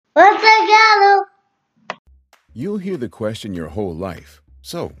What's a gallo? You'll hear the question your whole life.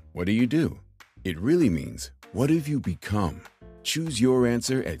 So, what do? It really means, what have you become? Choose your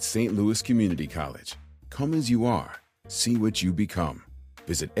answer at St. Louis Community College. Come as you are. See what you become.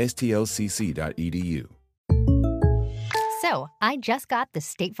 Visit stlcc.edu. So, I just got the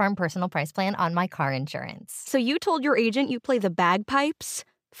State Farm Personal Price Plan on my car insurance. So you told your agent you play the bagpipes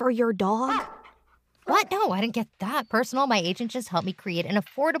for your dog? What? No, I didn't get that personal. My agent just helped me create an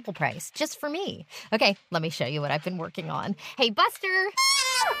affordable price just for me. Okay, let me show you what I've been working on. Hey, Buster!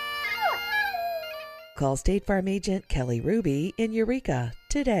 Call State Farm agent Kelly Ruby in Eureka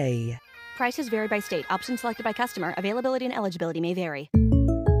today. Prices vary by state. Options selected by customer. Availability and eligibility may vary. Hey,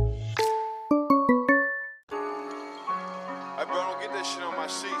 bro, don't get that shit on my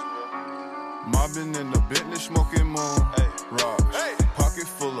sheets, bro. Mobbing in the Bentley, smoking moon. Hey, rocks. Hey. Pocket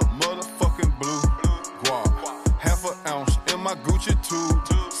full of motherfucking blue. Guap. Half an ounce in my Gucci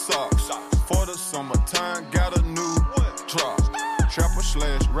tube. Socks. For the summertime, got a new drop. Trapper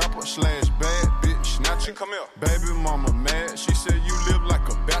slash rapper slash bad bitch snatcher. Come here. Baby mama mad. She said you live like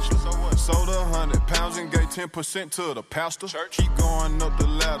a bachelor. So what? Sold 100 pounds and gave 10% to the pastor. Church. Keep going up the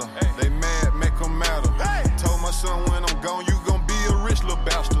ladder. Hey. They mad, make them matter. Hey. Told my son when I'm gone, you gon' be a rich little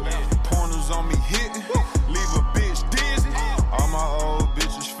bastard. Hey. Pointers on me hitting. Leave a bitch dizzy. All my old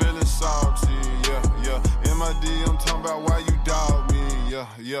bitches feeling salty. Yeah. MID, I'm talking about why you dog me.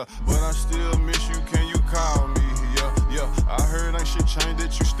 Yeah. But I still miss you. Can you call me? Yeah, I heard ain't shit changed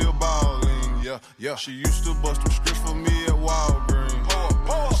that you still ballin'. Yeah. She used to bust them scripts for me at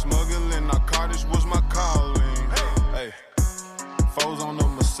Walgreens. Smuggling narcotics was my calling. Hey, foes on the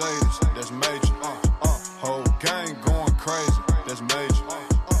Mercedes, that's major. Whole gang going crazy, that's major.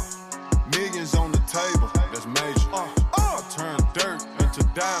 Millions on the table, that's major. I turn dirt into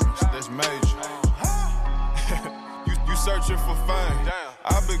diamonds, that's major. you searching for fame.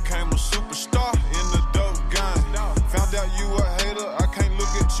 I became a superstar in the dope game. Found out you a hater, I can't look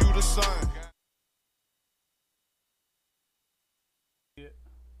at you the same.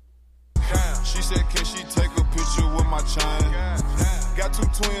 She said, can she take a picture with my chain? Got two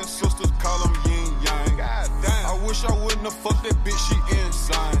twin sisters, call them yin yang. I wish I wouldn't have fucked that bitch, she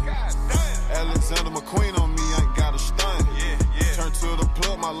insane. Alexander McQueen on me, ain't got a stain. Turn to the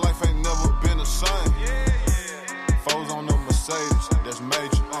plug, my life ain't never been the same. Foes on the Mercedes, that's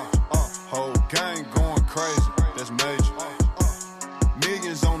major. Whole gang going crazy, that's major.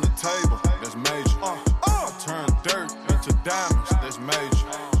 Millions on the table, that's major. I turn dirt into diamonds, that's major.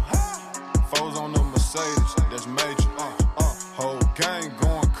 Foes on the Mercedes, that's major. Whole gang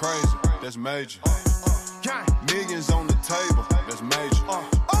going crazy, that's major. Millions on the table, that's major.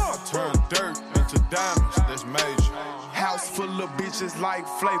 I turn dirt into diamonds, that's major. House full of bitches like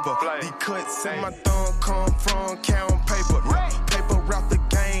flavor. The cuts in my thumb come from count paper. Paper out the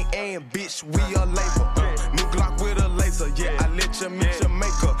gang and bitch, we a label. New Glock with a laser, yeah, I let you meet your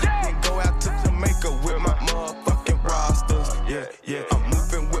maker. Then go out to Jamaica with my motherfucking rosters. Yeah, I'm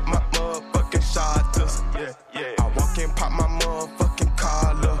moving with my motherfucking shotters. Yeah, I walk and pop my motherfucking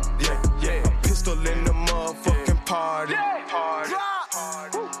collar. Yeah, a pistol in the motherfucking party.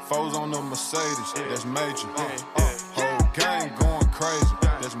 Foes on the Mercedes, that's major. Whole gang going crazy,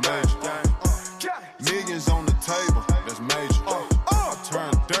 that's major. Millions on the table, that's major. I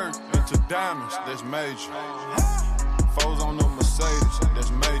turn dirt into diamonds, that's major. Foes on the Mercedes,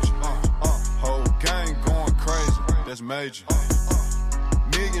 that's major. Whole gang going crazy, that's major.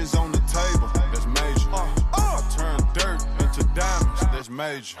 Millions on the table, that's major. I turn dirt into diamonds, that's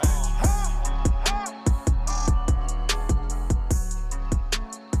major.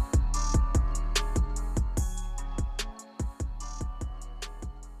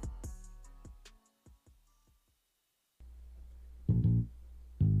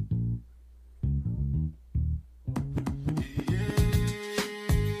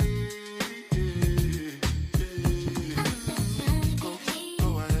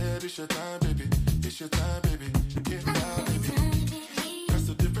 It's your time, baby. It's your time, baby. Get down, baby. That's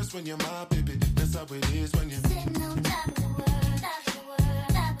the difference when you're my baby. That's how it is when you're sitting on top of the world, top of the world,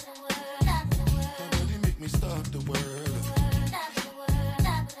 top of the world, top of the world. That really make me stop the world. Top of the world,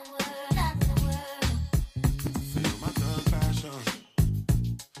 top of the world, top of the world. Feel my thug passion.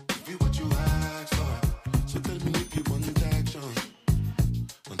 Give you what you ask for. So tell me if you want action.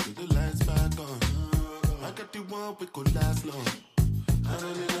 Until the lights back on. I got the one we could last long. I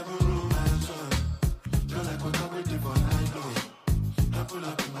know you never romance one. Feel like we're covered for night long. I pull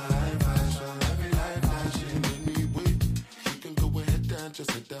up in my high fashion. Every life flashing anyway. You can go ahead and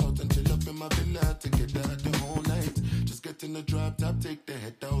just head out and chill up in my villa to get out the whole night. Just get in the drop top, take the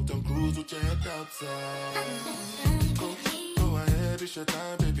head out and cruise with your head outside. Go ahead, it's your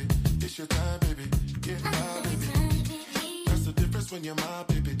time, baby. It's your time, baby. Get wild, baby. That's the difference when you're my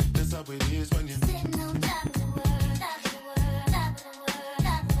baby. That's how it is when you're sitting on top of the world, top of the world, top of the world,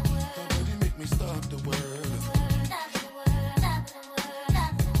 top of the world. Don't really make me stop the world.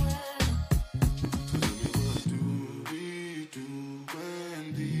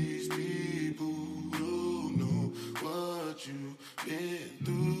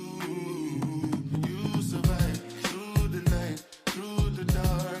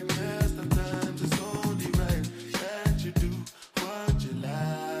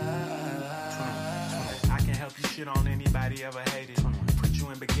 On anybody ever hated. Put you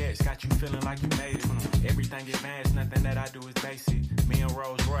in baguettes, got you feeling like you made it. Everything advanced, nothing that I do is basic. Me and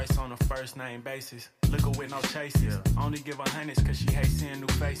Rolls Royce on a first name basis. Liquor with no chases. Only give her hundreds cause she hates seeing new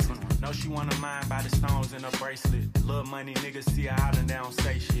faces. Know she wanna mind by the stones in her bracelet. Little money niggas see her out and they don't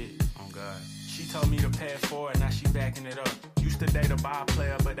say shit. Oh God. She told me to pay it forward, now she backing it up. Used to date a ball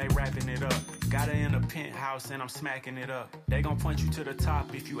player, but they wrapping it up. Got her in a penthouse and I'm smacking it up. They gon' point you to the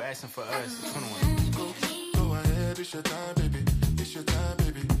top if you asking for us. 21. Go ahead, it's your time, baby. It's your time,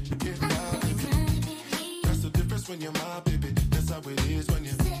 baby. Get wild, baby. That's the difference when you're my baby. That's how it is when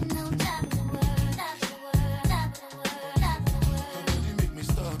you're sitting on top of the world, top of the world, top of the world, top of the world. Don't really make me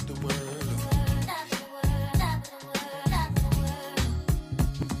stop the world. Top of the world, top of the world, top of the world.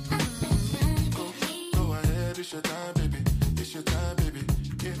 Go ahead, it's your time, baby. It's your time, baby.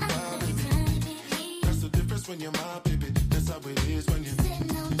 Get wild, baby. That's the difference when you're my baby. That's how it is when you're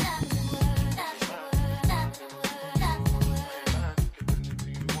sitting on top of the world.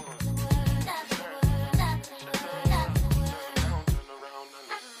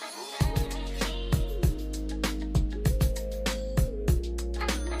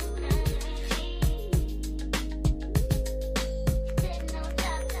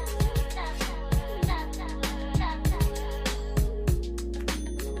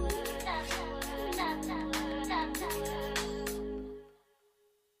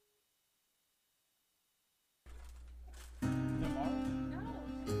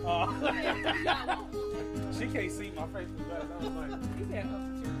 She can't see my face with that. I was like, you can't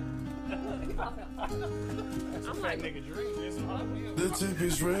that's a fat nigga dream. The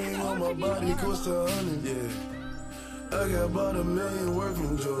cheapest ring on my body cost 100, yeah. I got about $1 million worth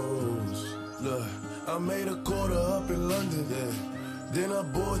from Joe's. Look, I made a quarter up in London, yeah. Then I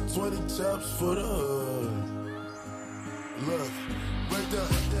bought 20 chops for the hood. Look, right there,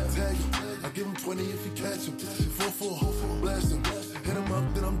 tag him. I give him 20 if you catch him. 4-4, blast him. Hit him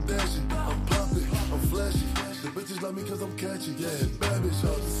up, then I'm dashing. I'm popping, I'm flashy. The bitches love me cause I'm catchy. Yeah, bad bitch,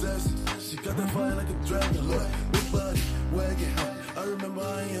 all sassy. She got that fire like a dragon. Look, big body, wagon. I remember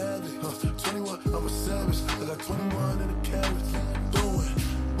I ain't have it. 21, I'm a savage. I got 21 in the carrots. Throwing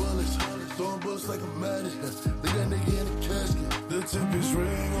bullets, throwing bullets like a madden. Leave that nigga in the casket. The cheapest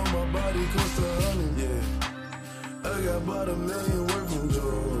ring on my body cost 100, yeah. I got about $1 million worth from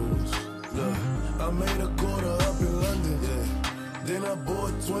Joe's. Look, I made a quarter up in London, yeah. Then I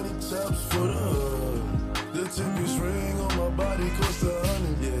bought 20 chops for the hood. The cheapest ring on my body cost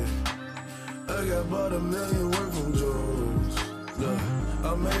 100, yeah. I got about $1 million worth from Joe's. Look,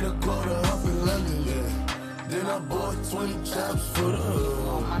 I made a quarter up in London, yeah. Then I bought 20 chops for the hood.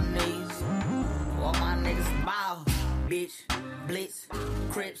 On my knees, all my niggas bow. Bitch, blitz,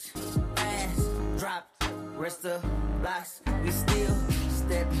 crips, ass, drop. Rest of blocks, we still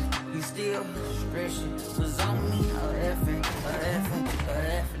stepping, we still stretching. Was on me, a effing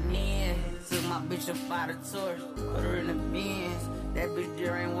in. Took my bitch up out of tour, put her in the bins. That bitch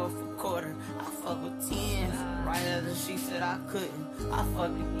there ain't worth a quarter, I fuck with 10s. Right after she said I couldn't, I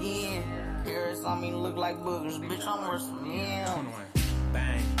fucked again. Parents on me look like boogers, bitch, I'm worse than him.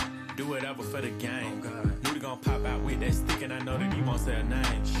 Bang, do whatever for the game. Knew they gon' pop out with that stick and I know that he won't say a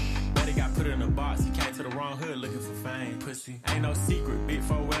name. But he got put in a box, he came to the wrong hood looking for fame. Pussy, ain't no secret, big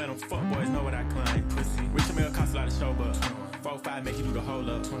 4 well, them fuck boys know what I claim. Pussy, Richard Mill cost a lot of show, but 4-5 make you do the whole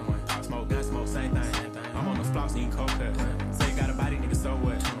up. Pop smoke, gun smoke, same thing. I'm on the flops eating cold cut. Say you got a body, nigga, so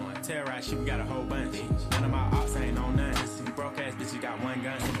what? Terrorize shit, we got a whole bunch. None of my ops ain't on none. Broke ass bitch, you got one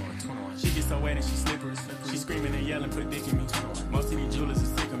gun. She gets so wet and she slippery. She screaming and yelling, put dick in me. Most of these jewelers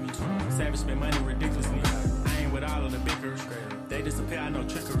are sick of me. Savage spend money ridiculously. I ain't with all of the bickers. They disappear, I know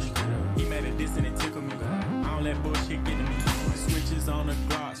trickery. He made a diss and it tickled me. I don't let bullshit get to me. Switches on the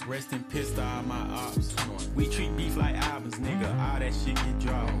gloss, rest in piss to all my ops. We treat beef like albums, nigga. All that shit get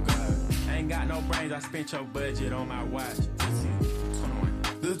dropped. I ain't got no brains, I spent your budget on my watch.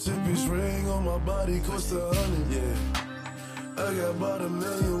 The cheapest ring on my body cost 100, yeah. I got about $1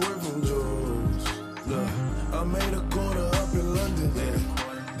 million worth from Joe's. Look, I made a quarter up in London, yeah.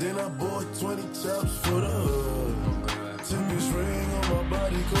 Then I bought 20 chops for the hood. Tempest ring on my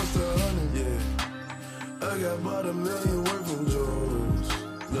body cost 100, yeah. I got about $1 million worth from Jones.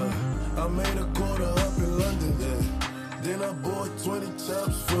 Look, I made a quarter up in London, yeah. Then I bought 20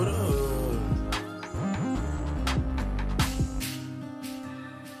 tops for the hood.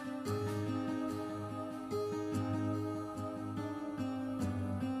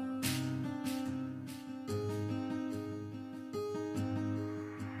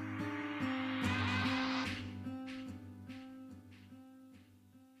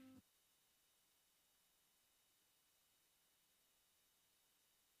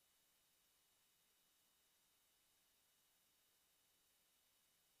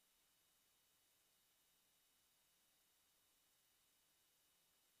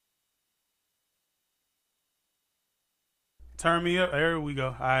 Turn me up. There we go.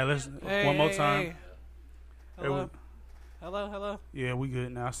 All right, let's one more time. Hey. Hello. Yeah, we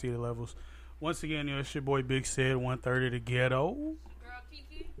good now. I see the levels. Once again, it's your boy Big Said 130 the Ghetto. Girl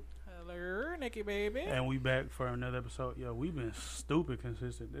Kiki. Hello, Nikki baby. And we back for another episode. Yo, we've been stupid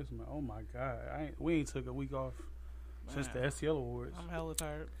consistent. Oh my God. We ain't took a week off since the STL Awards. I'm hella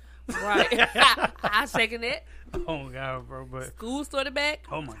tired. Right. I second it. Oh God, bro. But school started back.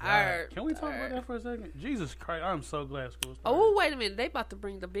 Oh my God. Can we talk about that for a second? Jesus Christ, I'm so glad school started. Oh, wait a minute. They about to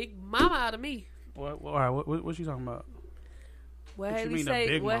bring the big mama out of me. What? All right, what you talking about? What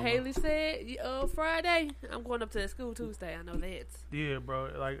Haley said Friday, I'm going up to the school Tuesday. I know that. Yeah,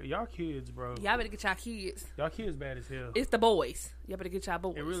 bro. Like, y'all kids, bro. Y'all better get y'all kids. Y'all kids bad as hell. It's the boys. Y'all better get y'all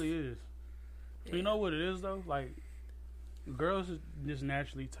boys. It really is. Yeah. You know what it is, though? Like, girls just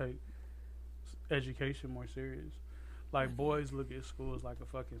naturally take education more serious. Like, boys look at school as like a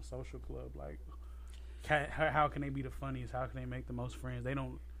fucking social club. Like, how can they be the funniest? How can they make the most friends? They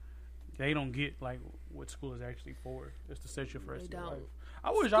don't get like what school is actually for. It's to set you first in life.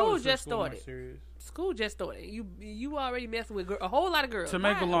 I wish I was just started. Serious. School just started. You already messing with a whole lot of girls. To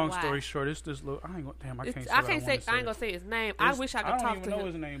make a long story short, it's this little. I ain't gonna say his name. I wish I could talk to him. I don't even know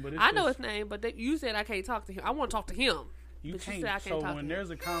his name, but I know his name. But you said I can't talk to him. I want to talk to him. You can't. So when there's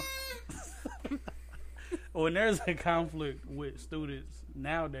a when there's a conflict with students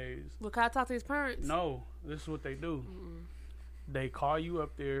nowadays, well, can I talk to his parents? No, this is what they do. Mm-mm. They call you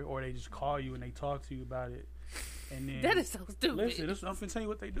up there, or they just call you and they talk to you about it. And then that is so stupid. Listen, I'm finna tell you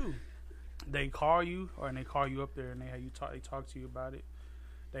what they do. They call you, and they call you up there, and they have you talk. They talk to you about it.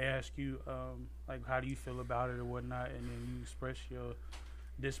 They ask you, like, how do you feel about it or whatnot, and then you express your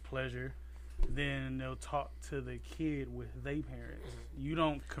displeasure. Then they'll talk to the kid with their parents. You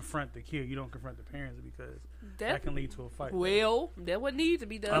don't confront the kid. You don't confront the parents because that can lead to a fight. Well, that would need to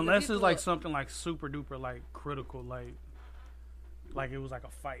be done. Unless it's like something like super duper like critical, like it was like a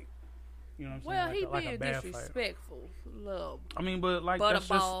fight. You know what I'm saying? Well, he being disrespectful. Love. I mean, but like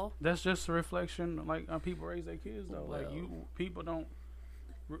that's just a reflection. Like people raise their kids though. Well, like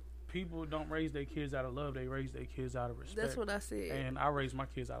people don't raise their kids out of love. They raise their kids out of respect. That's what I said. And I raise my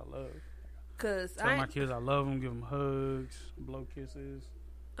kids out of love. Tell my kids I love them, give them hugs, blow kisses.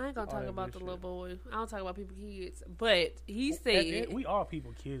 I ain't gonna talk about the little boy. I don't talk about people kids. But he said we are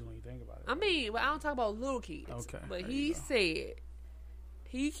people kids when you think about it. I mean, but I don't talk about little kids. Okay. But he said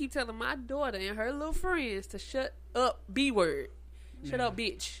he keep telling my daughter and her little friends to shut up, B-word. Shut up,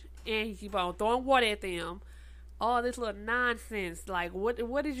 bitch. And he keep on throwing water at them. All this little nonsense. Like, what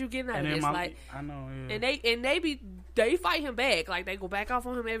did you get out of this? Like, I know, yeah. And they fight him back. Like, they go back off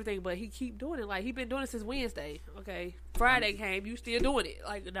on him and everything, but he keep doing it. Like, he been doing it since Wednesday. Okay. Friday came, you still doing it.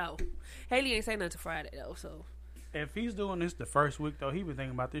 Like, no. Haley ain't say nothing to Friday, though, so. If he's doing this the first week, though, he been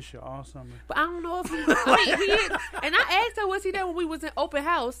thinking about this shit all summer. But I don't know if he is. And I asked her, was he there when we was in open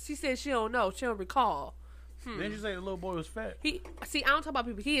house? She said she don't know. She don't recall. Didn't you say the little boy was fat? I don't talk about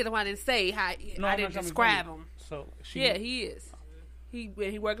people kids. I didn't say how. I didn't describe him. So he is. He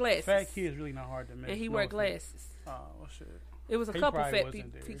wear glasses. Fat kids really not hard to miss. And he wear glasses. Oh well, shit. It was a couple fat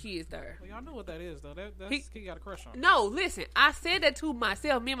kids there. Well, y'all know what that is, though. He got a crush on. No, listen. I said that to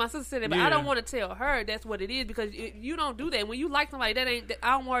myself. Me and my sister said that, but I don't want to tell her that's what it is because you don't do that. When you like somebody, that ain't.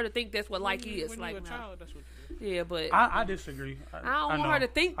 I don't want her to think that's what is. When like you're a child, that's what you do. Yeah, but I disagree. I don't want her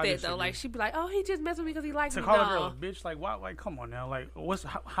to think that though. Like she'd be like, "Oh, he just messing with me because he likes me." To call a girl a bitch, like why? Like, come on now. Like,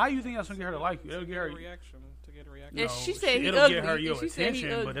 how you think that's gonna get her to like you? It'll get her a reaction. And she said it'll get her your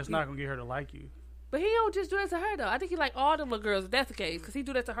attention, but it's not gonna get her to like you. But he don't just do that to her though. I think he like all them little girls. If that's the case, because he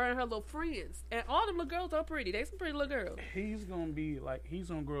do that to her and her little friends. And all them little girls are pretty. They some pretty little girls. He's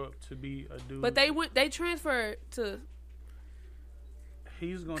gonna grow up to be a dude. But they transferred to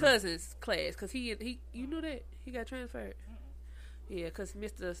cousins class because he you knew that he got transferred. Yeah, because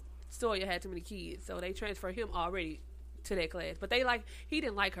Mr. Sawyer had too many kids, so they transferred him already to that class. But he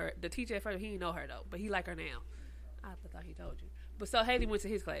didn't like her. The teacher at first, he didn't know her though, but he like her now. I thought he told you. But so Haley went to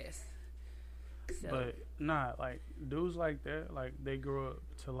his class. So. But nah, like dudes like that, like they grow up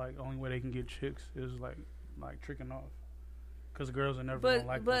to like only way they can get chicks is like tricking off. Because girls are never gonna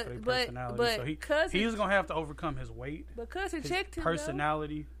like them for their personality. So he's gonna have to overcome his weight, but cousin his checked him,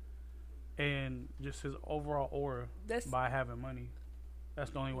 personality, and just his overall aura by having money.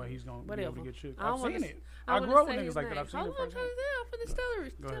 That's the only way he's gonna be able to get chicks. I've seen it. I grew up with niggas like that. I've seen it firsthand. Tell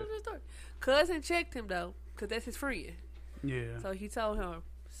the story. Cousin checked him though, because that's his friend. Yeah. So he told him,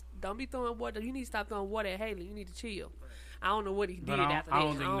 "Don't be throwing water. You need to stop throwing water at Haley. You need to chill." I don't know what he did after that. I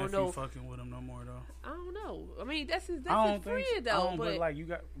don't think Nephew fucking with him no more though. I don't know. I mean, that's his friend though. But like you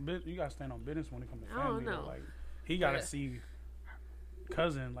got to stand on business when it comes to family. I don't know. Like he got to see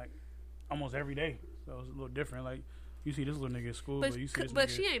cousin like almost every day, so it's a little different. Like you see this little nigga at school, but you see this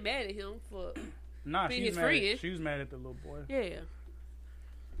but she ain't mad at him for being his mad friend. She was mad at the little boy. Yeah.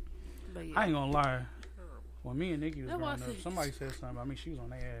 But yeah. I ain't gonna lie. When me and Nikki was growing up, somebody said something about me. She was on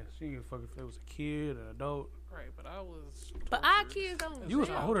their ass. She didn't give a fuck if it was a kid or an adult. Right, but I was. But our kids don't. You was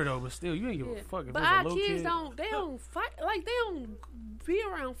older though, but still, you ain't give a fuck if but it was a little kid. But our kids don't. They don't fight. Like they don't be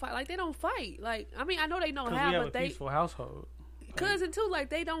around fight. Like they don't fight. Like I mean, I know they know how, we have but a peaceful household. Cousin too. Like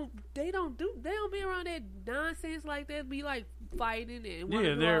they don't be around that nonsense like that. Be like fighting and want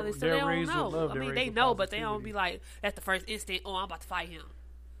to do all this. So they don't know. Love, I mean, they know, but they don't be like that's the first instant. Oh, I'm about to fight him.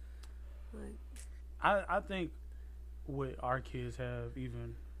 Like, I think what our kids have,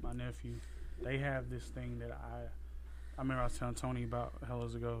 even my nephew, they have this thing that I remember I was telling Tony about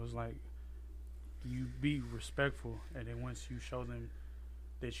hellas ago. It was like you be respectful, and then once you show them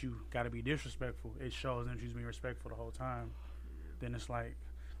that you got to be disrespectful, it shows them you're being respectful the whole time. Then it's like,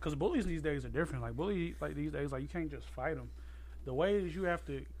 because bullies these days are different. Like bullies, like these days, like you can't just fight them. The way that you have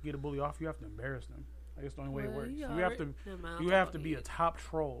to get a bully off, you have to embarrass them. Like it's the only way it works. You have to be a top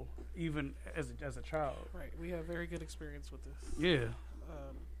troll, even as a child. Right. We have very good experience with this. Yeah.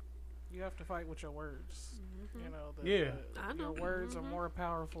 You have to fight with your words. Mm-hmm. You know. Your words are more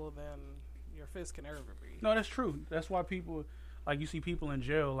powerful than your fist can ever be. No, that's true. That's why people, like you see people in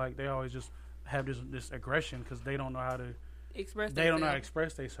jail, like they always just have this aggression because they don't know how to. They don't know how to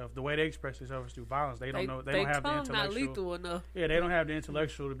express themselves. The way they express themselves is through violence. They don't know. They don't have the intellectual. Not lethal enough. Yeah, they don't have the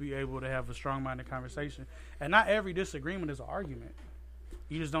intellectual to be able to have a strong-minded conversation. And not every disagreement is an argument.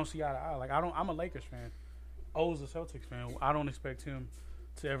 You just don't see eye to eye. Like I'm a Lakers fan. O's a Celtics fan. I don't expect him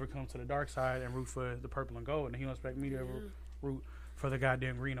to ever come to the dark side and root for the purple and gold, and he don't expect me to ever root for the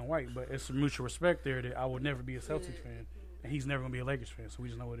goddamn green and white. But it's some mutual respect there that I would never be a Celtics fan. And he's never gonna be a Lakers fan, so we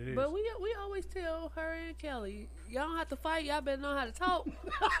just know what it is. But we always tell her and Kelly, y'all don't have to fight. Y'all better know how to talk. You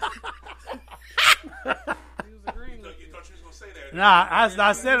thought you was gonna say that? Nah,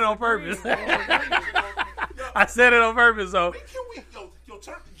 I said it on purpose. I said it on purpose, though. When can we,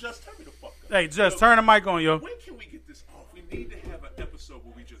 just turn me the fuck up. Hey, just turn the mic on, yo. When can we get this off? We need to have an episode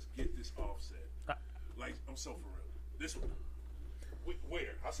where we just get this offset. Like, I'm so for real. This one.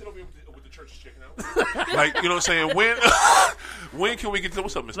 Where? I'll sit over here with the church checking out. Like, you know what I'm saying? When can we get to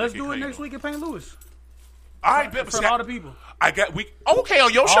what's up, Mr. Let's do it next week at St. Louis. All right, for all the people. Okay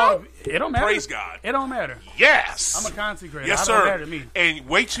on your show. It don't matter. Praise God. It don't matter. Yes, I'm a content creator. Yes, sir. Don't matter to me. And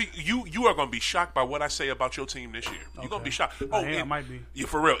wait till you are going to be shocked by what I say about your team this year. You're going to be shocked. I might be. Yeah,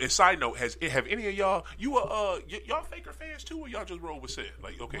 for real. And side note, have any of y'all y'all Faker fans too, or y'all just roll with Sid?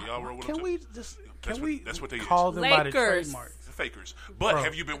 Like, okay, y'all roll with them too. That's what they call them by the trademark. Fakers. But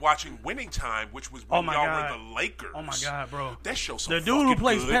have you been watching Winning Time, which was when y'all were the Lakers? Oh my God, bro! That show's so the dude who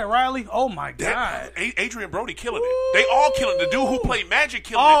plays good. Pat Riley. Oh my God, Adrian Brody killing it. They all killing it. The dude who played Magic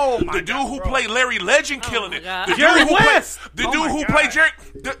killing it. The dude who played Larry Legend killing it. The Jerry West. The dude who played Jerry.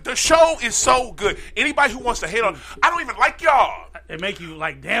 The show is so good. Anybody who wants to hate on, I don't even like y'all. It make you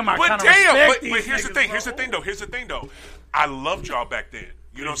like, damn. I But respect but here's the thing. Here's the thing though. I loved y'all back then.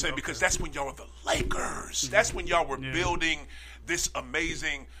 You know what I'm saying? Because that's when y'all were the Lakers. That's when y'all were building this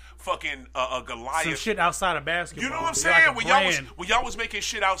amazing fucking Goliath. Some shit outside of basketball. You know what I'm saying? When y'all was making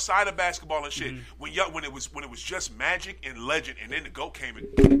shit outside of basketball and shit. When it was just Magic and Legend, and then the GOAT came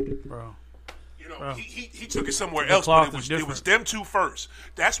in. Bro. You know, he took it somewhere else, but it was them two first.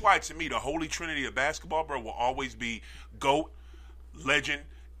 That's why, to me, the holy trinity of basketball, bro, will always be GOAT, Legend,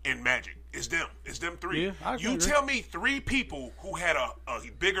 and Magic. It's them. It's them three. Yeah, you tell me three people who had a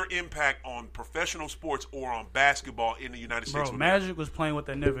bigger impact on professional sports or on basketball in the United States. Bro, Magic was playing what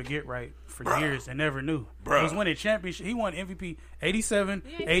they never get right for years and never knew. Bro. He was winning championship. He won MVP 87,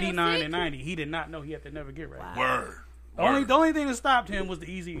 89, and 90. He did not know he had to never get right. Word. The only thing that stopped him was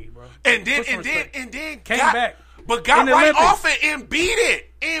the Easy, bro. And then came back. But got right Olympics. off it and beat it.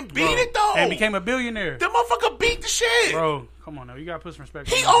 Though. And became a billionaire. The motherfucker beat the shit. Bro, come on now. You gotta put some respect.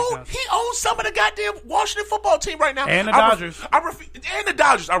 He owns some of the goddamn Washington football team right now. And the Dodgers. And the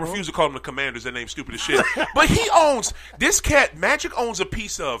Dodgers. I refuse to call them the Commanders. That name's stupid as shit. But he owns, this cat, Magic owns a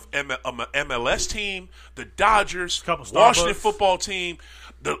piece of MLS team, the Dodgers, Washington football team,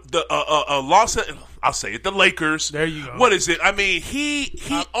 the I'll say it, the Lakers. There you go. What is it? I mean, he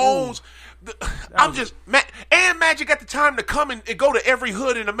owns... And Magic got the time to come and go to every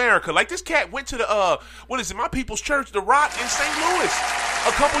hood in America. Like, this cat went to the my people's church, the Rock in St. Louis,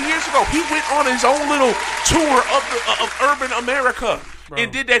 a couple years ago. He went on his own little tour of urban America. Bro.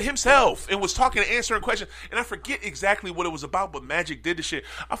 And did that himself and was talking and answering questions. And I forget exactly what it was about, but Magic did the shit.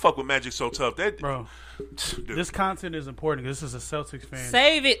 I fuck with Magic so tough. Bro, this content is important because this is a Celtics fan.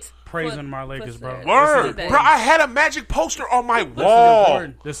 Save it. Praising my Lakers, bro. Word. Bro, I had a Magic poster on my wall.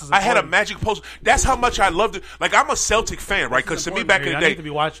 I had a Magic poster. That's how much I loved it. Like, I'm a Celtic fan, right? Because to me, back in the day. I need to be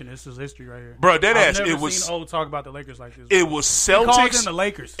watching. This is history right here. Bro, that ass. I've never it was. Seen talk about the Lakers like this. It was Celtics and the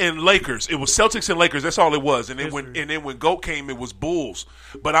Lakers. And Lakers. It was Celtics and Lakers. That's all it was. And then when GOAT came, it was Bulls.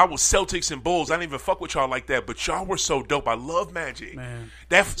 But I was Celtics and Bulls. I didn't even fuck with y'all like that. But y'all were so dope. I love Magic. Man.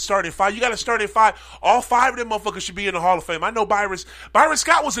 That starting five. You got to start at 5. All 5 of them motherfuckers should be in the Hall of Fame. I know Byron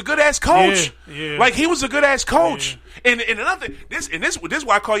Scott was a good ass coach. Yeah. Like, he was a good ass coach. Yeah. And another thing, this is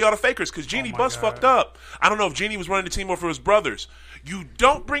why I call y'all the fakers, because Jeannie Buss fucked up. I don't know if Jeannie was running the team or if it was brothers. You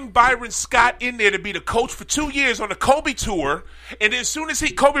don't bring Byron Scott in there to be the coach for 2 years on the Kobe tour, and then as soon as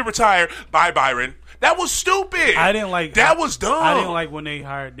Kobe retired, bye Byron. That was stupid. I didn't like that. Was dumb. I didn't like when they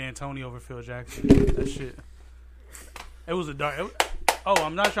hired D'Antoni over Phil Jackson. That shit. It was a dark.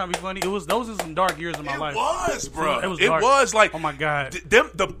 I'm not trying to be funny. Those are some dark years of my life. It was, bro. It was dark. It was like, oh my god.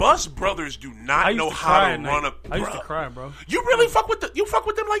 The Buss brothers do not know how to run a. I used to cry, bro. You really fuck with them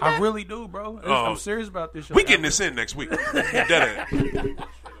like that? I really do, bro. I'm serious about this shit. We getting this in next week.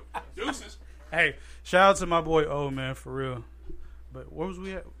 Deuces. Hey, shout out to my boy O, man, for real. But where was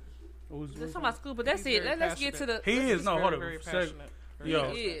we at? That's on my school, but that's it. Let's get to the. He is hold on. Very passionate. Yo,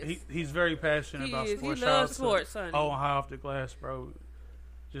 he's very passionate about sports. He loves sports, son. Oh, high off the glass, bro.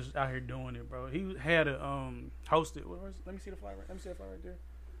 Just out here doing it, bro. He had a hosted. Let me see the flyer. Let me see the flyer right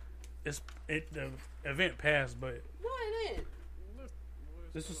there. The event passed, but what it is?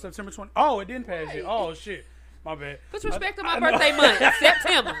 This was September 20. Oh, it didn't pass yet. Oh shit, my bad. Put respect on my birthday month,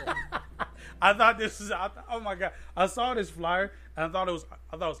 September. I thought this is. Oh my god, I saw this flyer and I thought it was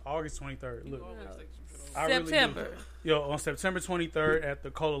August 23rd. Look, September. Really Yo, on September 23rd at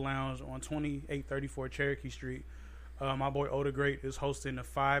the Cola Lounge on 2834 Cherokee Street. My boy Oda Great is hosting a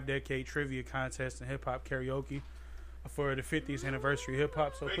 5-decade trivia contest in hip hop karaoke for the 50th anniversary hip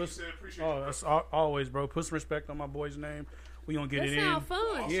hop. So that's always, bro. Put some respect on my boy's name. We gonna get it in. Sound fun.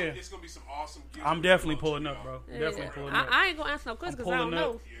 Awesome. Yeah, it's gonna be some awesome. I'm definitely pulling up, bro. Yeah. Definitely pulling up. I ain't gonna answer no questions because I don't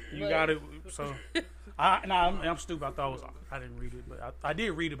know. You got it. So, I'm stupid. I didn't read it, but I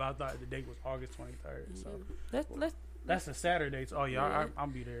did read about. I thought the date was August 23rd. So that's a Saturday. So, I'll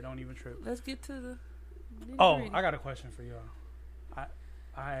be there. Don't even trip. Let's get to the. I got a question for y'all.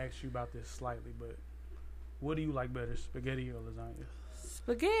 I asked you about this slightly, but what do you like better, spaghetti or lasagna?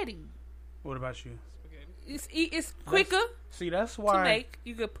 Spaghetti. What about you? It's quicker. That's why to make.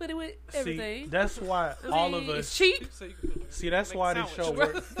 You could put it with everything. That's why all of us. It's cheap. That's why this show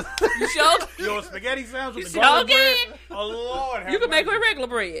works. You sure? Yo, spaghetti sandwich with the garlic bread. Oh Lord, you can make it with regular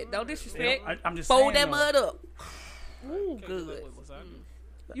bread. Don't disrespect. I'm just fold saying, that mud up. Ooh, good.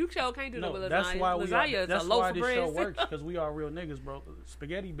 You sure can't do that with lasagna. That's why that's why this show works, because we are real niggas, bro.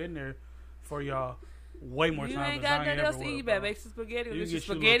 Spaghetti been there for y'all way more you times. You ain't got nothing else to eat, man. Make some spaghetti. You get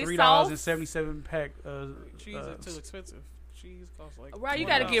spaghetti sauce. $3.77 pack. Cheese is too expensive. Cheese costs like. Right, you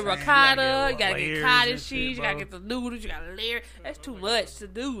gotta get ricotta. You gotta get cottage cheese. You gotta get the noodles. You gotta layer. That's too much to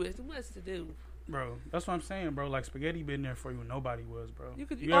do. It's too much to do. Bro, that's what I'm saying, bro. Like, spaghetti been there for you when nobody was, bro. You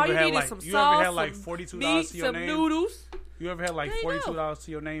ever had some sauce, ever had like $42 to your name? Noodles. You ever had like $42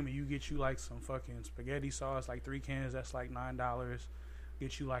 to your name and you get you like some fucking spaghetti sauce, like 3 cans, that's like $9.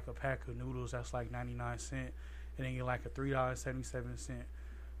 Get you like a pack of noodles, that's like 99 cents, and then get like a $3.77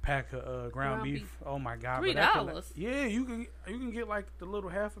 pack of ground beef. Oh my god, $3? Yeah, you can get like the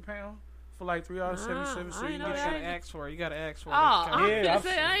little half a pound for like $3.77. So you gotta ask for it. You gotta ask for it.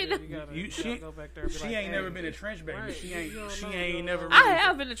 She go back there. She ain't never been a trench baby. Right. She ain't never. I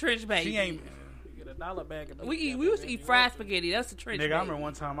have been a trench baby. She ain't. $1 bag of we used to eat fried spaghetti. That's the trench. Nigga, I remember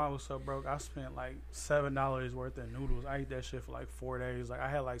one time I was so broke, I spent like $7 worth of noodles. I ate that shit for like 4 days. Like, I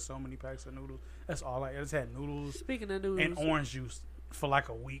had like so many packs of noodles. That's all I just had. Noodles. Speaking of noodles, and orange juice for like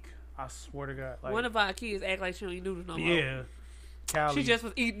a week. I swear to God. Like, one of our kids act like she don't eat noodles no more. Yeah. Callie she just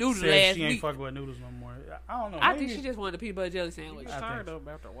was eating noodles said last she ain't week. fucking with noodles no more. I don't know. I think she just wanted a peanut butter jelly sandwich. She was tired of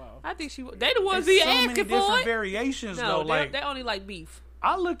them after a while. I think they the ones There's be so asking many for different it. variations No, though. Like they only like beef.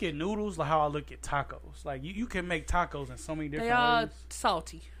 I look at noodles like how I look at tacos. Like you can make tacos in so many different They all ways.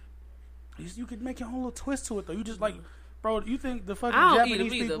 salty. You could make your own little twist to it though. You just like, bro. You think the fucking I don't eat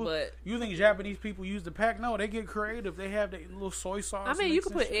Japanese them either, people? but You think Japanese people use the pack? No, they get creative. They have their little soy sauce. I mean, you mix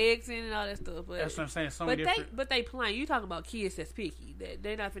can and put shit. eggs in and all that stuff, but That's what I'm saying. So but many they different. they plain. You talking about kids that's picky? That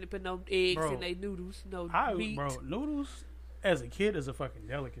they not finna put no eggs Bro, in their noodles, no meat. Bro, noodles as a kid is a fucking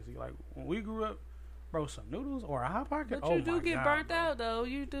delicacy. Like when we grew up, bro, some noodles or a hot pocket. But oh you do my get God, burnt bro. out though.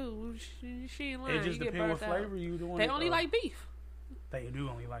 You do. She ain't lying. It just you get depends what burnt out. flavor you doing. They it, only though. like beef. They do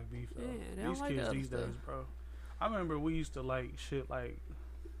only like beef though. Yeah, they These don't like kids the other these stuff. days, bro. I remember we used to like shit like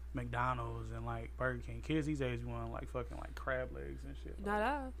McDonald's and like Burger King. Kids these days want like fucking like crab legs and shit. Not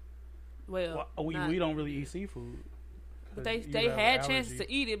I. Well, we don't really eat seafood. But they had chances to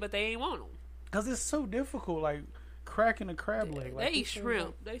eat it, but they ain't want them. Cause it's so difficult, like cracking a crab leg. Like, They eat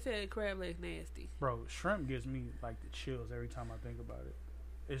shrimp. They said crab legs nasty. Bro, shrimp gives me like the chills every time I think about it.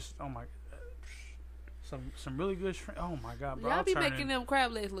 It's oh my, some really good shrimp. Oh my God, bro! Y'all be making them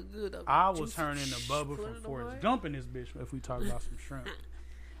crab legs look good though. I will turn into Bubba from Forrest Gump in this bitch if we talk about some shrimp.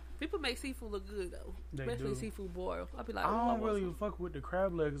 People make seafood look good though, They especially do. seafood boil. I'll be like, I don't want really some. fuck with the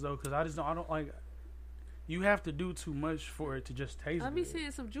crab legs though, cause I don't like. You have to do too much for it to just taste. I be good.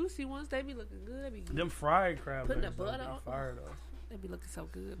 seeing some juicy ones. They be looking good. They be Them fried crab putting legs the butter though, on. be fire though. They be looking so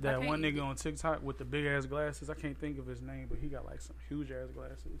good. That one nigga on TikTok with the big ass glasses, I can't think of his name, but he got like some huge ass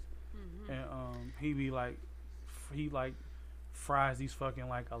glasses, and he be like, he like fries these fucking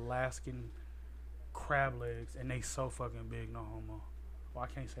like Alaskan crab legs, and they so fucking big, no homo. Well, I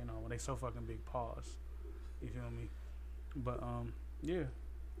can't say no homo. They so fucking big. Pause. You feel me? But yeah.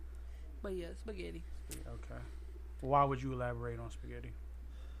 But yeah, spaghetti. Okay. Why would you elaborate on spaghetti?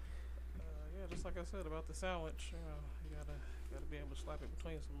 Yeah, just like I said about the sandwich, you gotta be able to slap it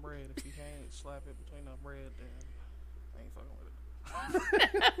between some bread. If you can't slap it between the bread, then I ain't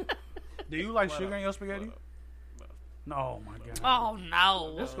fucking with it. Do you like sugar in your spaghetti? No. Oh my God. Oh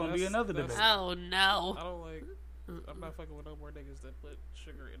no. That's gonna be another debate. Oh no. I don't like. I'm not fucking with no more niggas that put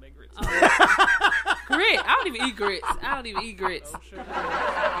sugar in their grits. Grit. I don't even eat grits. I don't even eat grits. No sugar.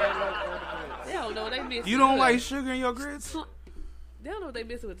 They don't know what they missing. You don't like sugar in your grits? They don't know what they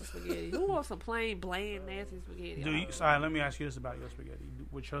missing with the spaghetti. Who wants some plain, bland, nasty spaghetti? Do you? Sorry, let me ask you this about your spaghetti.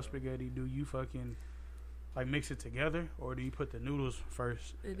 With your spaghetti, do you fucking like mix it together, or do you put the noodles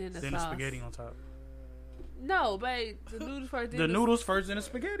first, And then the the sauce. spaghetti on top? No, babe. The noodles first. The noodles first, and the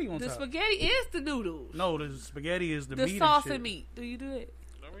spaghetti on The top. spaghetti is the noodles. No, the spaghetti is the The meat sauce and, shit. and meat. Do you do it?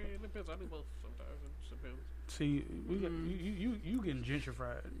 I mean, it depends. I do both sometimes. It just depends. See, we got, you getting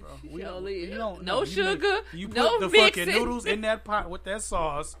gentrified, bro. We Sure don't, is. you don't No know. sugar, You put no the mixing. fucking noodles in that pot with that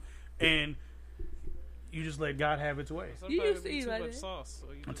sauce, and you just let God have its way. You used to Sometimes eat too like much that. sauce,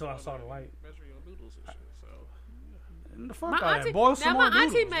 so you Until I just saw gotta, the light. Measure your noodles and shit. So The fuck My out of auntie- that. Boil some now more my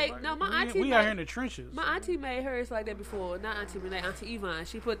auntie noodles. made- Like, no, my auntie we out made- here in the trenches. My auntie made hers like that before. Not Auntie Renee, Auntie Yvonne.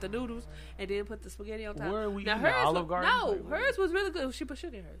 She put the noodles and then put the spaghetti on top. Where are we now eating? hers Olive was, Garden? No, Like, where? hers was really good. She put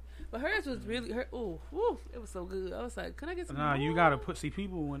sugar in hers, but hers was really her. Ooh, it was so good. I was like, can I get some? Nah, you more? gotta put. See,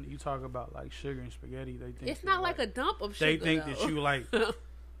 people when you talk about like sugar and spaghetti, they think It's you're, not like a dump of sugar. They think though. that you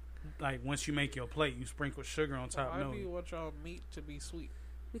like once you make your plate, you sprinkle sugar on top. why No, do you want y'all meat to be sweet?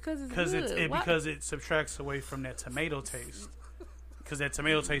 because it's because good. Why- because it subtracts away from that tomato taste. Because that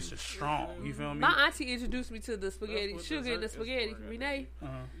tomato taste is strong. You feel me? My auntie introduced me to the spaghetti, what sugar in the dessert is spaghetti. for, Renee,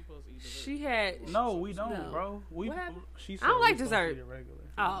 Uh-huh. You supposed to eat dessert. she had. No, we don't, No. bro. We. What happened? She I said don't we like supposed to dessert. eat it regular.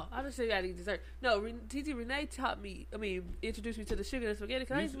 Oh, I just said you gotta eat dessert. No, Titi Renee taught me. Introduced me to the sugar and spaghetti.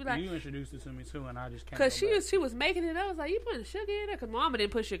 Cause I used to be like, you introduced it to me too, and I just can't. cause go back. she was making it. I was like, you putting sugar in there? Cause Mama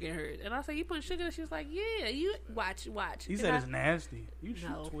didn't put sugar in hers, and I said, you putting sugar in? She was like, yeah. You watch. He And said I- it's nasty. You should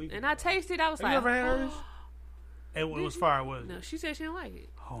no. tweak. And I tasted. I was Have like, you ever had oh. hers? It was fire, was No, it? she said she didn't like it.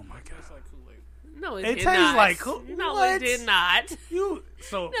 Oh my god. It's like Kool-Aid. No, it It did tastes not. like Kool- No, what? it did not. You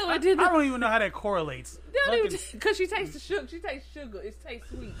so No, I, it did I not. don't even know how that correlates. Fucking- Because she tastes the sugar. She tastes sugar. It tastes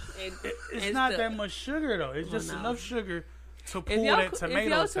sweet. And it's and not stuff. that much sugar though. It's just no. enough sugar to If pull your, that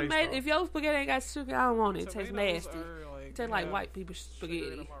tomato taste off. if your spaghetti ain't got sugar, I don't want it. It tastes Tomatoes nasty. are like, It tastes like white people's sugar in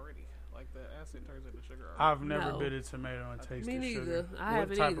spaghetti. them already. Like the acid turns into sugar. Already. I've never No. bit a tomato and tasted Me neither. sugar. I What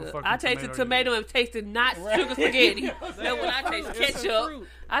haven't type of either. fucking I tasted you tomato and tasted not sugar spaghetti. That's what I taste. It's a Ketchup. fruit.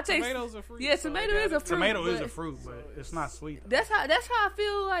 I taste. Tomato's a fruit, Yeah, so tomato it is a gotta- fruit. Tomato is but a fruit, but it's not sweet. That's how I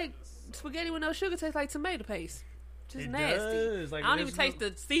feel like spaghetti with no sugar tastes like tomato paste. Just It nasty. does. Like, I don't there's even taste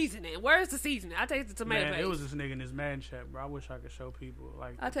the seasoning. Where's the seasoning? I taste the tomato Man, paste. it was this nigga in this man chat, bro. I wish I could show people.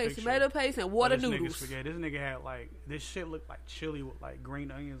 Like, I the taste picture tomato paste and of water this nigga's noodles. spaghetti. This nigga had like this shit looked like chili with like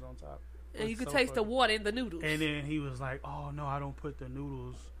green onions on top. And you It's could so taste the fucking- water in the noodles. And then he was like, "Oh no, I don't put the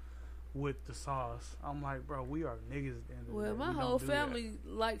noodles with the sauce." I'm like, "Bro, we are niggas." At the end of the Well, day. my We whole don't do that." family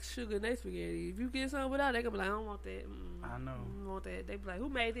likes sugar in their spaghetti. If you get something without, they gonna be like, "I don't want that." I know. I don't want that. They be like, "Who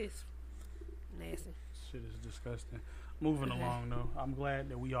made this?" Nasty. Shit is disgusting. Moving along though, I'm glad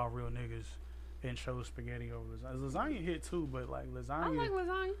that we all real niggas and chose spaghetti over lasagna. Lasagna hit too, but like lasagna, I like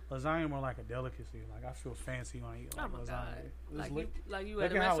lasagna. lasagna more like a delicacy. Like I feel fancy when I eat like Oh my lasagna. God. Just Like you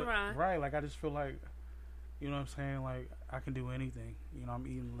look at a how restaurant. right? Like I just feel like, you know what I'm saying? Like I can do anything. You know, I'm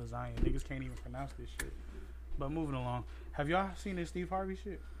eating lasagna. Niggas can't even pronounce this shit. But moving along, have y'all seen this Steve Harvey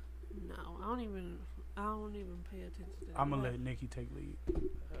shit? No, I don't even pay attention to that. I'm gonna let Nikki take lead.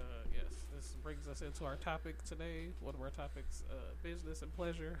 Yes, this brings us into our topic today. One of our topics, business and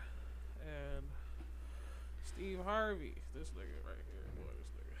pleasure. And Steve Harvey, this nigga right here. Boy, this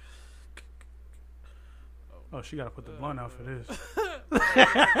nigga. Oh, she gotta put the blunt out for this.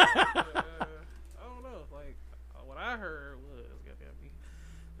 I don't know. Like, what I heard was, goddamn me,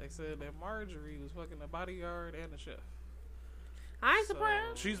 they said that Marjorie was fucking the bodyguard and the chef. I ain't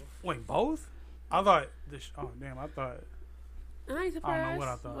surprised. She's wait both. I thought this. Oh damn! I thought. I ain't surprised. I don't know what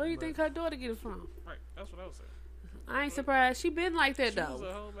I thought, Where do you but- think her daughter get it from? Right, that's what I was saying. I ain't surprised. She been like that She though. was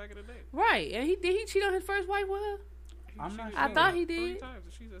a hoe back in the day. Right, and did he cheat on his first wife with her? I'm not. I sure. thought he 3 did. times,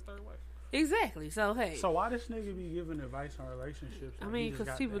 and she's his third wife. Exactly. So hey, So why this nigga be giving advice on relationships? I Like, mean, he just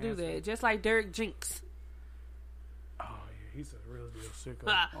because got people the do answer? that, just like Derek Jinx. Oh yeah, he's a real deal sicko.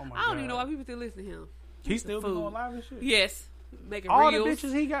 Oh my I don't god. even know why people still listen to him. He He's a still be fool. going live and shit. Yes, making All reels. the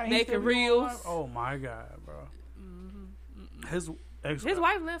bitches he got, he making still be going reels. live? Oh my god, bro. His ex. His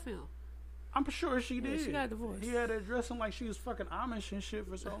wife left him. I'm sure she Yeah, did. she got divorced. He had her dressing like she was fucking Amish and shit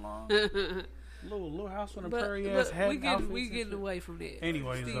for so long. little house on the But prairie ass hat. we outfits getting and shit. away from that.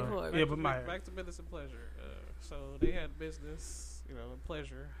 Anyways, Steve though. Harvey. Yeah, but my Back to business and pleasure. So they had business, you know, and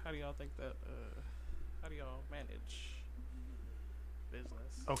pleasure. How do y'all think that? How do y'all manage business?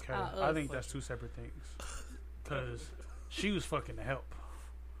 okay. I think that's two separate things. Cause she was fucking the help.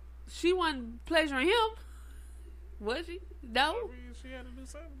 She wasn't pleasuring him, was she? No. I mean, she had to do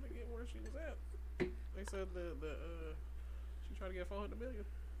something to get where she was at. They said she tried to get $400 million.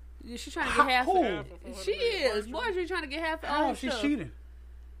 Yeah, she trying to get half. Who? Of She is. Marjorie trying to get half. Of all How her if she's stuff. cheating?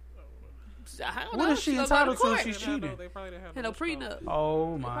 I don't What know. is she gonna go entitled to court. if she's cheating? They probably didn't have Had no prenup.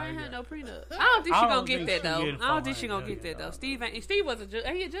 Oh They my probably god. had no prenup. I don't think she I gonna don't get think that she though. getting I don't think she $400 gonna get that though. Steve was a judge.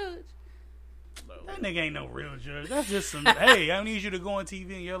 He a judge. That nigga ain't no real judge. That's just some. Hey, I need you to go on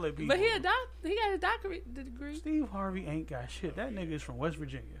TV and yell at people. But he a He got his doctorate degree. Steve Harvey ain't got shit. That nigga is from West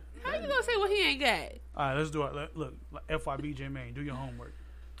Virginia. How you gonna say what he ain't got? All right, let's do it. Look, FYBJ Maine, do your homework.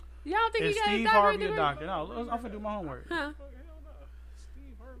 Y'all think Is he got Steve his doctorate Harvey a degree? doctor? No, I'm finna do my homework. Huh?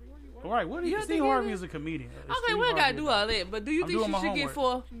 All right, what? You Is don't Steve think he Harvey is? is a comedian. Okay, Steve we ain't gotta Harvey do a all doctor. that. But do you I'm think doing she my should get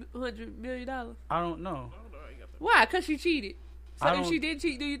homework. $400 million? I don't know. Why? Because she cheated. So I if don't- she did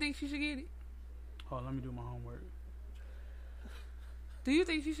cheat, do you think she should get it? Hold on, let me do my homework. Do you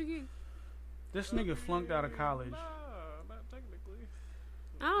think she should get it? This nigga flunked out of college. Not technically.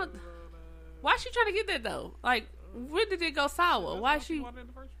 I don't. Why she trying to get that though? Like, when did it go sour? Why she? wanted in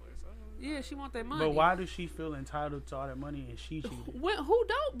the first place. Yeah, she want that money. But why does she feel entitled to all that money and she cheated? Who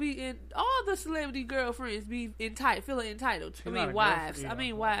don't be in? All the celebrity girlfriends be entitled, feeling entitled. She's not a wives. girlfriend, I mean,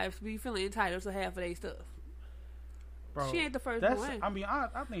 yeah. wives be feeling entitled to half of their stuff. Bro, She ain't the first that's, one. I mean, I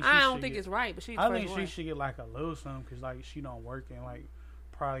think she I don't should think get- it's right, but she ain't the I first think one. she should get like a little something because like she don't work and like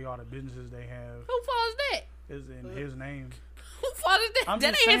probably all the businesses they have Who fault is that? is in his name. Who fault is that? I'm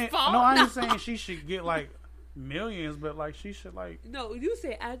That just ain't saying, his fault. no, I ain't saying she should get like millions, but like she should like. No, you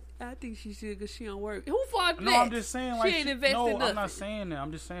said I think she should because she don't work. Who fault is No, that? I'm just saying like she ain't invested no, nothing. I'm not saying that.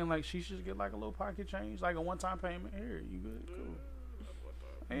 I'm just saying like she should get like a little pocket change, like a one-time payment. Here, you good?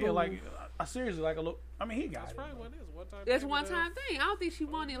 Cool. Yeah, like seriously, like a little. I mean, he got That's it. probably what it is. One time. That's one time thing. I don't think she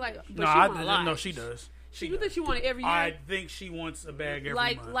wanted like. But No, she I want a lot. no, she does. You think she wanted every year? I think she wants a bag every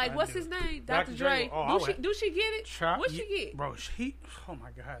like month. like I what's do. his name? Dr. Dr. Dre. Oh, I would- Do she get it? Try- What she get? Bro, he. Oh my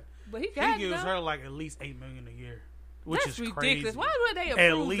god. But he got He it, gives though. her like at least $8 million a year, which That's is ridiculous. crazy. Why would they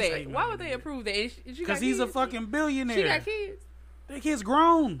At approve least that? $8 Why million would a they year. approve that? And she got Because he's a kids? fucking billionaire. She got kids. That kid's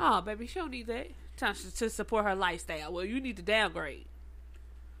grown. Oh, baby, she don't need that. Time to support her lifestyle. Well, you need to downgrade.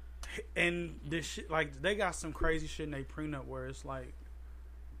 And this shit, like, they got some crazy shit in their prenup where it's like,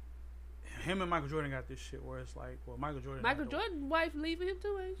 him and Michael Jordan got this shit where it's like, well, Michael Jordan. Jordan's wife leaving him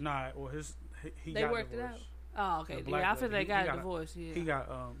too, ain't she? Nah, well, he They got worked divorced. it out. Oh, okay. The black Yeah, I feel lady. they got He a divorce. Yeah. He got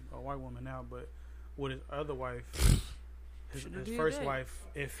a white woman now, but with his other wife, his first wife,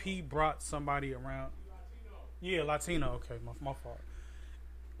 if he brought somebody around. Yeah, Latino. Okay, my fault.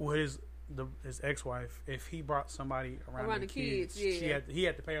 With his ex-wife, if he brought somebody around the kids, he had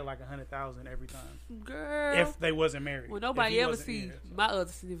to pay her like $100,000 every time. Girl, if they wasn't married. Well, nobody ever see my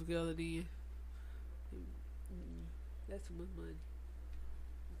other significant other then. That's too much money.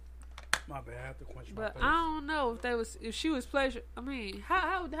 My bad, I have to quench my But thirst. I don't know if she was pleasure. I mean,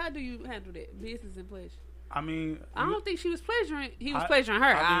 how do you handle that business and pleasure? I mean, I don't think she was pleasuring. He was pleasuring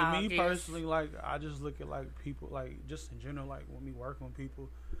her. I mean, me personally, like I just look at like people, like just in general, like when we work with people.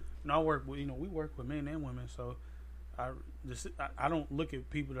 I work with we work with men and women, so I don't look at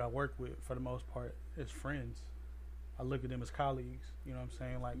people that I work with for the most part as friends. I look at them as colleagues. You know what I'm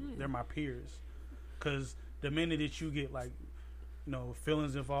saying? Like they're my peers. Because the minute that you get like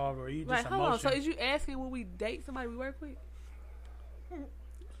feelings involved or you just hold on. So is you asking will we date somebody we work with?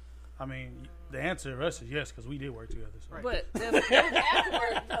 I mean, the answer to us is yes, because we did work together. So. Right. But it was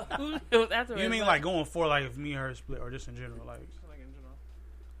afterwards. It was afterwards. You mean like going for like if me and her split, or just in general, like?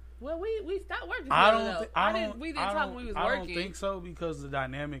 Well, we stopped working. We didn't talk when we was working. I don't think so because the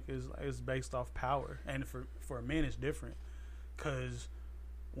dynamic is based off power, and for men it's different. Because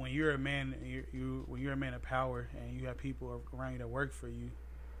when you're a man, when you're a man of power, and you have people around you that work for you,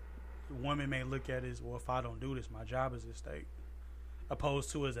 the woman may look at it as, well, if I don't do this, my job is at stake.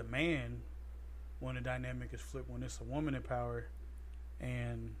 Opposed to as a man, when the dynamic is flipped, when it's a woman in power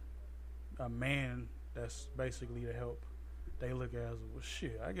and a man that's basically to help, they look at it as, well,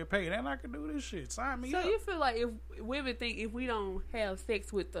 shit, I get paid and I can do this shit. Sign me up. So you feel like if women think if we don't have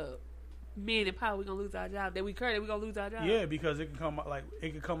sex with the men in power, we're gonna lose our job, that we're gonna lose our job? Yeah, because it can come off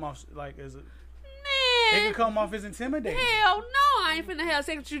like as a it can come off as intimidating. Hell no, I ain't finna have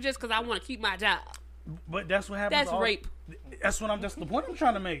sex with you just because I want to keep my job. But that's what happens. That's rape. That's the point I'm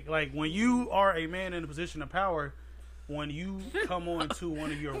trying to make. Like when you are a man in a position of power, when you come on to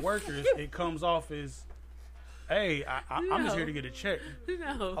one of your workers, it comes off as, hey, I'm just here to get a check.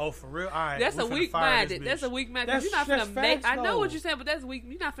 No. Oh, for real? All right, that's a weak minded. That's a weak minded. You're not finna make. I know what you're saying, but that's weak.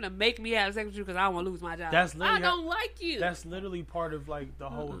 You're not finna make me have sex with you because I don't want to lose my job. I don't like you. That's literally part of like the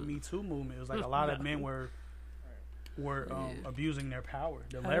whole Me Too movement. It was like a lot of men were abusing their power,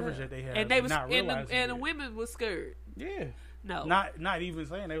 the leverage that they had, and they was not realizing and the women was scared. Yeah. No. Not even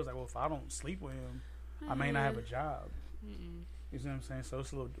saying. They was like, well, if I don't sleep with him, I may not have a job. You see what I'm saying? So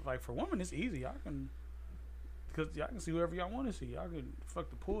it's a little like for women, it's easy. Because y'all can see whoever y'all want to see. Y'all can fuck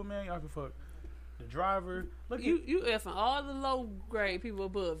the pool man. Y'all can fuck the driver. Look, you effing all the low grade people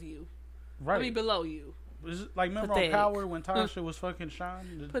above you. Right. I mean below you. Like remember on Power when Tasha was fucking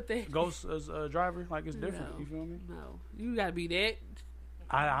Sean, the ghost as a driver? Like it's different. You feel me? No, you gotta be that.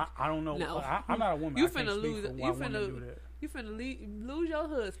 I don't know. No. I'm not a woman. You I can't finna lose. speak for why women do that. You finna lose your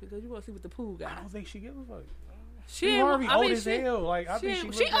husband because you want to see what the pool guy. I don't think she gives a fuck. She Harvey old as hell. Like I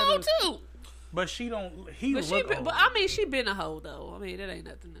think she old too. But she don't. But I mean, she been a hoe though. I mean, that ain't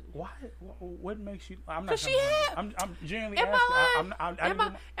nothing. Why? What makes you? I'm not. I'm genuinely asking.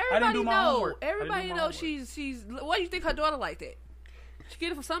 Everybody know. Everybody know she's. Why do you think her daughter like that? She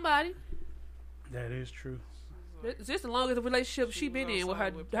get it from somebody. That is true. It's just the longest relationship she been in with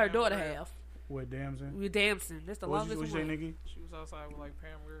her daughter have. With Damson. With Damson. That's the longest one. What you say, Nikki? She was outside with like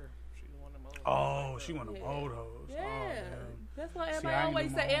Pam Grier. She was one of them old. Oh, she one of them old hoes. Yeah. Oh, that's why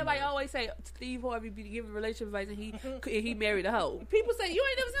everybody always say Steve Harvey be giving relationship advice and he married a hoe. People say you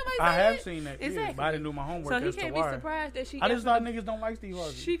ain't never seen somebody say I have that. seen that. Exactly. Yeah, but I didn't do my homework. So he can't be surprised that she. I just thought niggas don't like Steve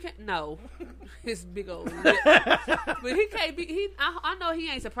Harvey. She can't. No, his big old. But he can't be. I know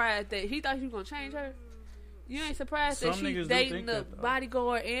he ain't surprised that he thought he was gonna change her. You ain't surprised that she's dating the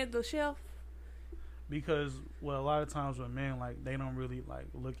bodyguard and the chef. Because a lot of times with men, like they don't really like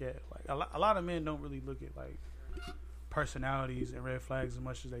look at like a lot of men don't really look at like personalities and red flags as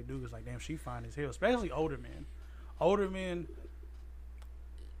much as they do. It's like, damn, she fine as hell. Especially older men. Older men,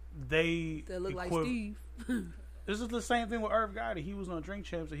 they look like Steve. This is the same thing with Irv Gotti. He was on Drink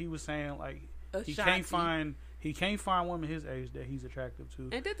Champs and he was saying like he can't find women his age that he's attractive to.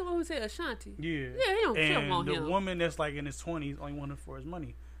 Ain't that the one who said Ashanti? Yeah. Yeah, he don't want him. And the woman that's like in his 20s only wanted for his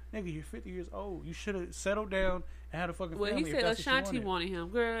money. Nigga, you're 50 years old. You should have settled down and had a fucking family. Well, he said Ashanti wanted him.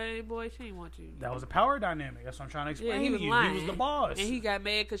 Girl, boy, she ain't want you. That was a power dynamic. That's what I'm trying to explain he was to you. lying. He was the boss. And he got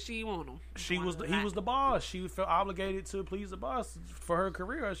mad because she didn't want him. He was the boss. She felt obligated to please the boss for her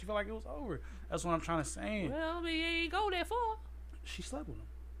career. She felt like it was over. That's what I'm trying to say. Well, I mean, it ain't go that far. She slept with him.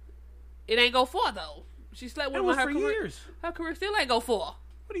 It ain't go far, though. She slept with him for years. Her career still ain't go far.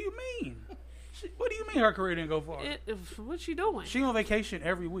 What do you mean? What do you mean her career didn't go far? What's she doing? She on vacation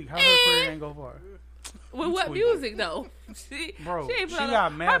every week. How her career didn't go far? With what music though? Bro, she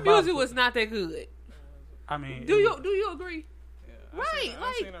got mad. Her music was not that good. I mean, do you agree? Yeah, Right,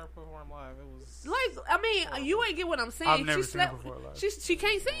 I seen her perform live. It was like, I mean, you ain't get what I'm saying. I've never she seen her perform live. She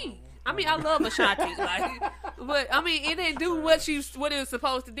can't sing. I mean, I love Ashanti, like, but I mean, it didn't do what it was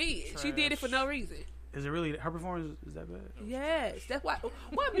supposed to do. She did it for no reason. Is it really her performance? Is that bad? Yes, that's why.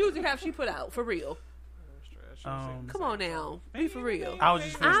 What music have she put out for real? Come on now, be for real. I was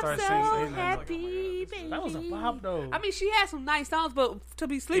just gonna start so singing. happy, baby. That was a bop though. I mean, she had some nice songs, but to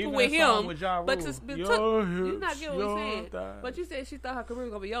be sleeping Even with that song him, with Ja but Rule. you not getting what he's saying. But you said she thought her career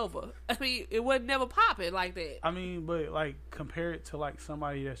was gonna be over. I mean, it wasn't never popping like that. I mean, but like compare it to like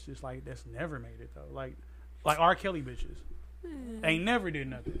somebody that's just like that's never made it though. Like R. Kelly bitches, ain't never did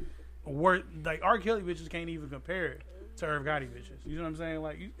nothing. Like R. Kelly bitches can't even compare it to Irv Gotti bitches. You know what I'm saying?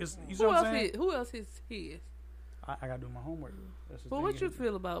 Like you know what I'm saying? Who else is his? I gotta do my homework. But what you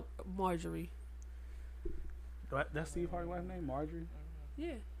feel about Marjorie? That's Steve Harvey's wife name, Marjorie.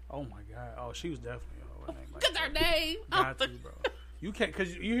 Yeah. Oh my God. Oh, she was definitely a whole name. Look at her name. Got to, bro. You can't,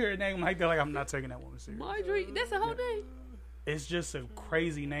 cause you hear a name like that, like I'm not taking that woman serious. Marjorie, that's a whole name. It's just a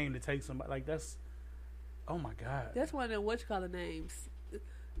crazy name to take somebody like that's. Oh my God. That's one of them whatchamacallit names.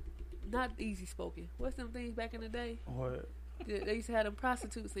 Not easy spoken. What's them things back in the day? What? They used to have them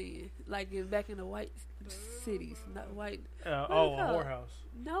prostitutes in, like back in the white cities, not white. A whorehouse.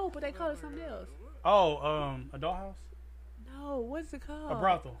 No, but they call it something else. Oh, a dollhouse. No, what's it called? A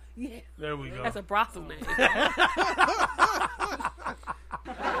brothel. Yeah. There we go. That's a brothel name.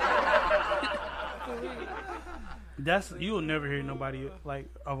 That's you'll never hear nobody like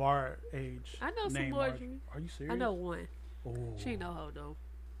of our age. I know some Marjorie. Are you serious? I know one. Ooh. She know her though.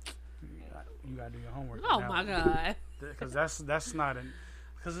 You gotta do your homework. Oh my God. Because that's not an.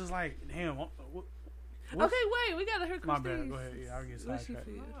 Because it's like, damn. Okay, wait. We gotta hear Christine. My bad. Go ahead. Yeah, I'll get sidetracked.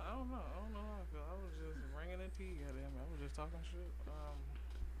 I don't know how I feel. I was just bringing in tea. Goddamn, I was just talking shit.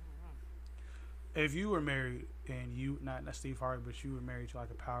 If you were married and you not Steve Harvey, but you were married to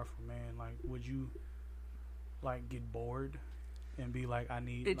like a powerful man, like would you like get bored and be like, I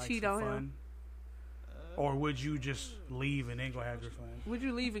need and like cheat some on fun? him? Or would you just leave and then go have your fun? Would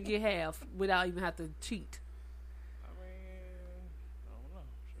you leave and get half without even have to cheat? I don't know.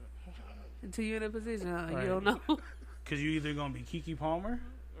 Until you're in a position, right. You don't know. Because you're either going to be Keke Palmer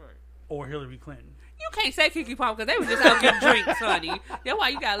or Hillary Clinton. You can't say Keke Palmer because they were just out getting drinks, honey. That's why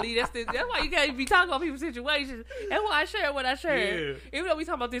you got to leave. That's why you got to be talking about people's situations. That's why I share what I share. Yeah. Even though we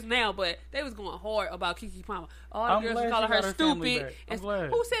talking about this now, but they was going hard about Keke Palmer. All the girls was calling her stupid. And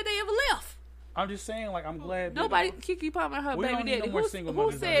who said they ever left? I'm just saying, like, I'm glad. Nobody, Keke Palmer and her baby daddy.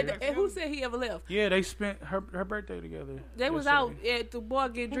 Who said he ever left? Yeah, they spent her birthday together. They was out at the bar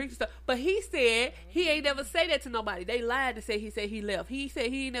getting drinks and stuff. But he said he ain't never say that to nobody. They lied to say he said he left. He said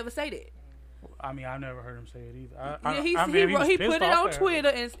he ain't never say that. I mean, I never heard him say it either. He put it on Twitter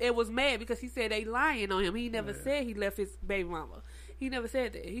and it was mad because he said they lying on him. He never said he left his baby mama. He never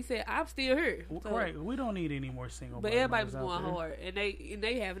said that. He said, I'm still here. So, right. We don't need any more single But everybody was going hard. And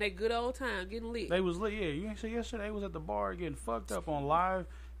they having that good old time getting lit. They was lit, yeah. You ain't say yesterday they was at the bar getting fucked up on live.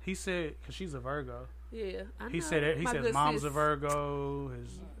 He said, because she's a Virgo. Yeah, I know. He said mom's a Virgo.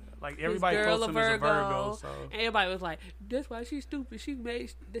 Everybody close to him is a Virgo. So. And everybody was like, that's why she's stupid. She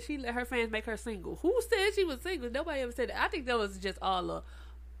let her fans make her single. Who said she was single? Nobody ever said that. I think that was just all a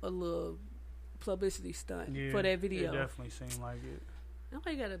little publicity stunt for that video. It definitely seemed like it.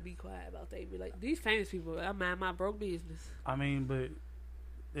 Nobody gotta be quiet about that. Be like, these famous people, I mind my broke business. I mean, but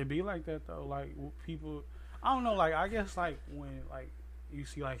it be like that though. Like people, I don't know. Like I guess like when like you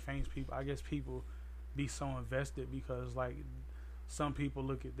see like famous people, I guess people be so invested because like some people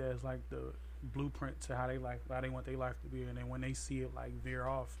look at that as like the blueprint to how they want their life to be, and then when they see it like veer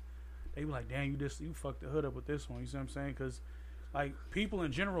off, they be like, damn, you fucked the hood up with this one. You see what I'm saying? Because like people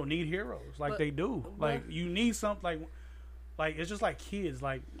in general need heroes, like they do. Like you need something like it's just like kids,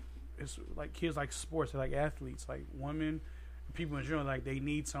 like it's like kids like sports, like athletes, like women, people in general, like they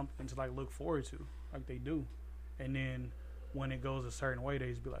need something to like look forward to, like they do. And then when it goes a certain way,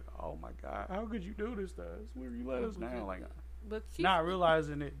 they just be like, oh my God, how could you do this to us? Where you let us down? Like not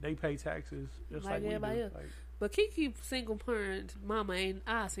realizing that they pay taxes just like everybody else. Like, but Keke single parent mama ain't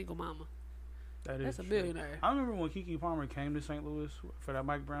I single mama. That's a billionaire. I remember when Keke Palmer came to St. Louis for that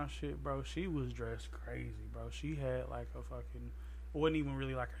Mike Brown shit, bro. She was dressed crazy, bro. She had like a fucking, it wasn't even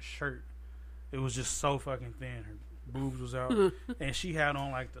really like a shirt. It was just so fucking thin. Her boobs was out, and she had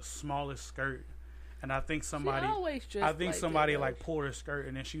on like the smallest skirt. And I think somebody like pulled her skirt,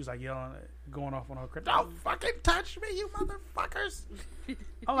 and then she was like yelling, going off on her crib. Don't fucking touch me, you motherfuckers!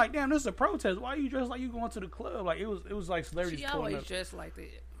 I'm like, damn, this is a protest. Why are you dressed like you going to the club? Like it was like celebrities. She always dressed like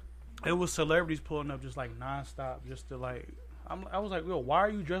that. It was celebrities pulling up just like nonstop, just to like I was like, yo, why are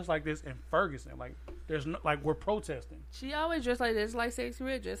you dressed like this in Ferguson? Like, there's no, like, we're protesting. She always dressed like this, like Sexy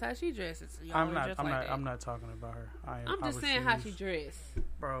Red, just how she dresses. I'm not talking about her. I'm just saying how she dressed,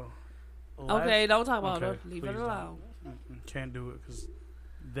 bro. Okay, don't talk about her. Leave it alone. Can't do it because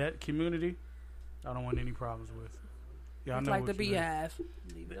that community, I don't want any problems with. Yeah, it's I know like the Beehive.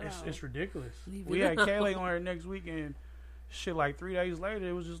 It's ridiculous. We had Kaylee on her next week, and shit, like 3 days later,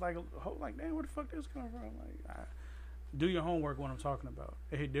 it was just like, like, damn, where the fuck this come from? Like, do your homework. What I'm talking about.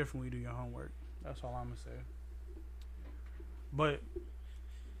 It hit different when you do your homework. That's all I'm gonna say. But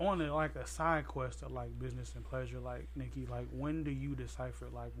on like a side quest of like business and pleasure, like Nikki, like when do you decipher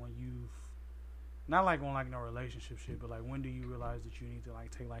like when you've not like on like no relationship shit, but like when do you realize that you need to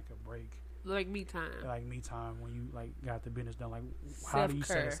like take like a break? Like me time. Like me time when you like got the business done. Like how do you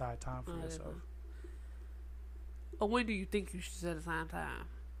set aside time for yourself? Or when do you think you should set aside time?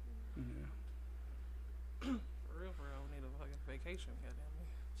 Yeah. For real, I need a fucking vacation, goddamn me,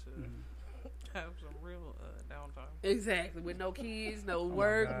 to have some real downtime. Exactly, with no kids, no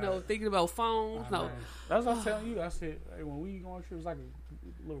work, no thinking about phones, no. That's what I'm telling you. I said, hey, when we go on trip, it's like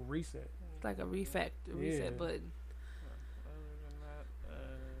a little reset. It's like a reset button. Other than that,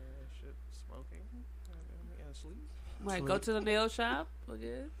 shit, smoking and sleep. Like go to the nail shop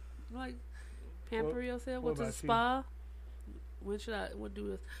again, like pamper yourself. Go to the spa. When should I? What do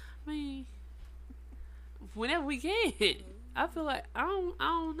this? I mean, whenever we can. I feel like I don't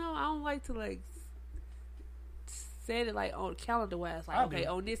know. I don't like to like set it like on calendar wise. Like okay,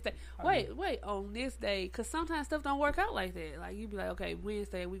 on this day. Wait, on this day, because sometimes stuff don't work out like that. Like you be like, okay,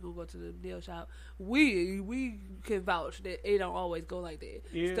 Wednesday we gonna go to the nail shop. We can vouch that it don't always go like that.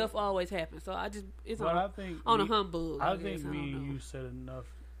 Yeah. Stuff always happens. So I just on a humbug. I think me and you said enough.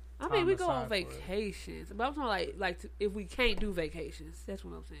 I mean, we go on vacations, but I'm talking like if we can't do vacations, that's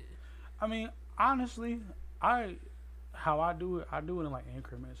what I'm saying. I mean, honestly, how I do it in like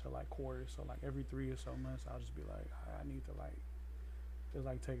increments or like quarters. So like every 3 or so months, I'll just be like, I need to like just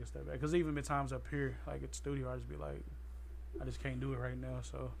like take a step back. Because even at times up here, like at the studio, I just be like, I just can't do it right now.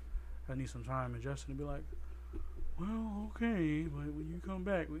 So I need some time. And Justin will be like, well, okay, but when you come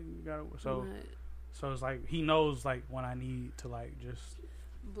back, we gotta. So it's like he knows like when I need to like just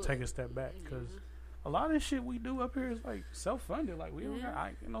take a step back because. A lot of this shit we do up here is like self-funded. Like we don't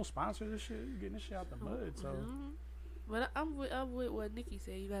got no sponsors and shit. You're getting this shit out the mud. So, but I'm with what Nikki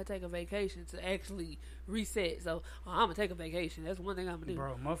said. You gotta take a vacation to actually reset. So I'm gonna take a vacation. That's one thing I'm gonna do.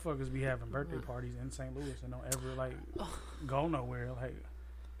 Bro, motherfuckers be having birthday parties in St. Louis and don't ever like go nowhere. Like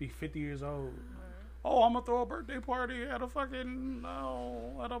be 50 years old. Oh, I'm gonna throw a birthday party at a fucking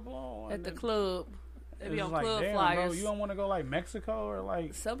at a ball at the club. They be on like, club damn, flyers. Bro, you don't want to go like Mexico or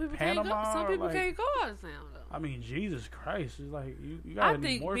like some people Panama can't go. Some people like, can't go out of town though. I mean, Jesus Christ, it's like you gotta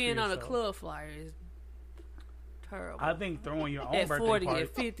need more for yourself. I think being on a club flyer is terrible. I think throwing your own at birthday 40, party. At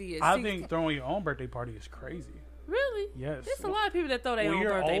 50, at 60. I think throwing your own birthday party is crazy. Really? Yes. There's a lot of people that throw their own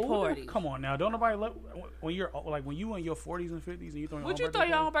birthday parties. Come on now, don't nobody when you're like when you in your 40s and 50s and you throw your Would own you birthday throw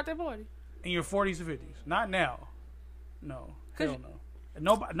your own birthday party? In your 40s and 50s, not now. No, hell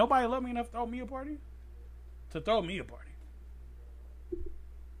no. Nobody love me enough to throw me a party. To throw me a party.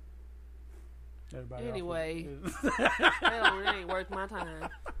 Everybody anyway, it ain't worth my time.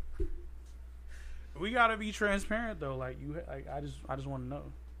 We gotta be transparent though. Like I just want to know.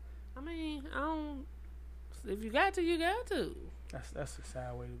 I mean, I don't. If you got to, you got to. That's a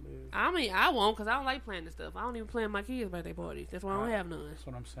sad way to live. I mean, I won't because I don't like planning stuff. I don't even plan my kids' birthday parties. That's why I don't have none. That's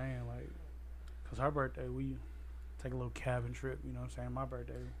what I'm saying. Like, cause her birthday, we take a little cabin trip. You know what I'm saying? My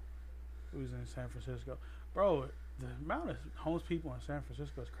birthday, we was in San Francisco. Bro, the amount of homeless people in San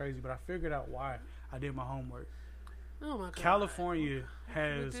Francisco is crazy, but I figured out why. I did my homework. Oh my God. California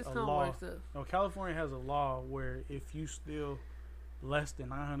has a law. No, California has a law where if you steal less than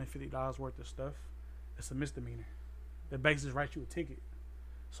 $950 worth of stuff, it's a misdemeanor. The basis writes you a ticket.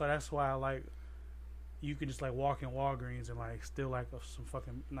 So that's why like you can just like walk in Walgreens and like steal like some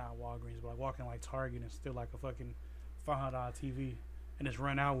fucking not Walgreens, but like walk in like Target and steal like a fucking $500 TV and just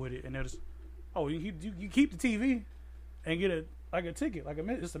run out with it and they'll just you keep the TV and get a ticket. Like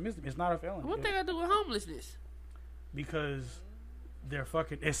it's a misdemeanor. It's not a felony. What they got to do with homelessness? Because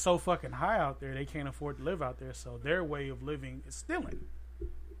it's so fucking high out there. They can't afford to live out there. So their way of living is stealing.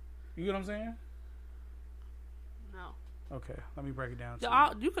 You get what I'm saying? No. Okay, let me break it down.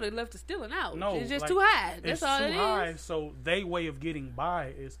 You could have left the stealing out. No, it's just too high. That's all it is. It's too high. So their way of getting by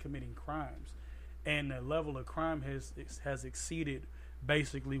is committing crimes, and the level of crime has exceeded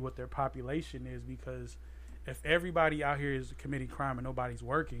basically what their population is, because if everybody out here is committing crime and nobody's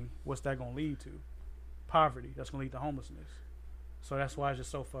working, what's that going to lead to? Poverty. That's going to lead to homelessness. So that's why it's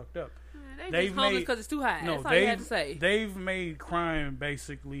just so fucked up. They just homeless because it's too high. No, that's all you had to say. They've made crime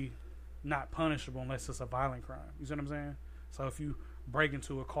basically not punishable unless it's a violent crime. You see what I'm saying? So if you break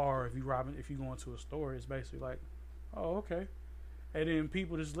into a car, if you go into a store, it's basically like, oh, okay. And then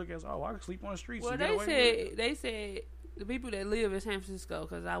people just look at, oh, I can sleep on the streets. Well, they said the people that live in San Francisco,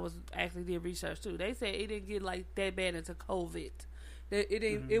 because I was actually did research too. They said it didn't get like that bad until COVID.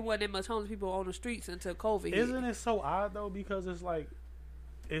 It wasn't that much homeless people on the streets until COVID. Isn't it so odd though? Because it's like,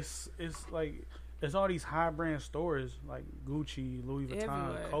 it's like there's all these high brand stores like Gucci, Louis Vuitton,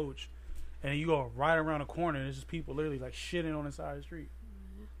 everywhere. Coach, and you go right around the corner and it's just people literally like shitting on the side of the street.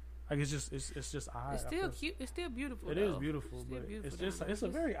 Like it's just odd. It's still cute. It's still beautiful. It is beautiful, but it's a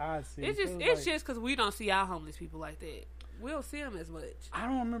very odd city. It's just because we don't see our homeless people like that. We don't see them as much. I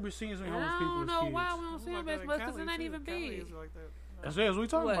don't remember seeing so many homeless people as kids. I don't know why we don't see them as much because it ain't even big. That's what we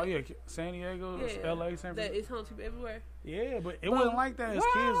talking about. Yeah, San Diego, LA, San Francisco. It's homeless people everywhere. Yeah, but it wasn't like that as kids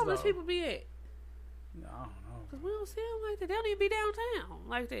Where though. homeless people be at? I don't know. Cause we don't see them like that. They don't even be downtown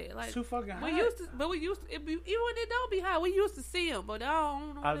like that. Like it's too fucking high. We used to, even when it don't be high, we used to see them, but I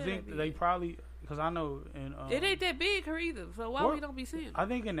don't know. I think they probably, because I know in it ain't that big here either. So why we don't be seeing them? I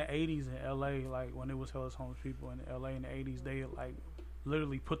think in the 80s in LA, like when it was hella homeless people in LA in the 80s, they like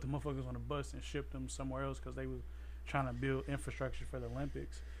literally put the motherfuckers on a bus and shipped them somewhere else because they was trying to build infrastructure for the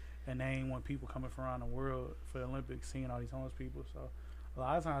Olympics, and they ain't want people coming from around the world for the Olympics seeing all these homeless people. So a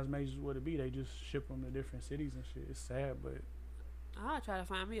lot of times, majors what it be, they just ship them to different cities and shit. It's sad, but I try to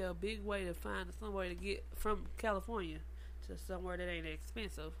find me a big way to find somewhere to get from California to somewhere that ain't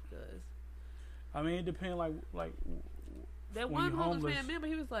expensive. Cause I mean, it depends. Like that one homeless man, remember,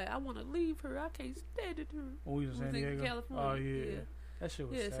 he was like, "I want to leave her. I can't stand it here." When we was in San Diego, California. Oh yeah. That shit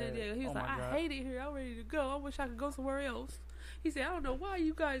was sad. San Diego. He was like, I hate it here. I'm ready to go. I wish I could go somewhere else. He said, I don't know why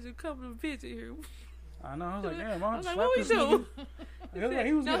you guys are coming to visit here. I know. I was like, damn, I was like, what we do?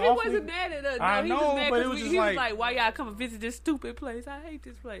 He wasn't mad at us. No, I know, he was mad but it was he just was like, why y'all come and visit this stupid place? I hate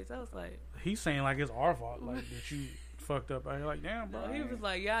this place. I was like, he's saying like it's our fault, like that you fucked up. I was like, damn, bro. No, he was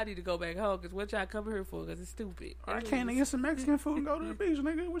like, y'all need to go back home because what y'all coming here for? Because it's stupid. I can't get some Mexican food and go to the beach,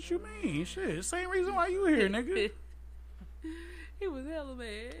 nigga. What you mean? Shit, same reason why you here, nigga. He was hella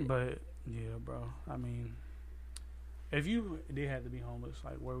mad. But yeah, bro. I mean, if you did have to be homeless,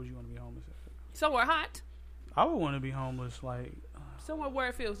 like where would you want to be homeless at? Somewhere hot. I would want to be homeless, like somewhere where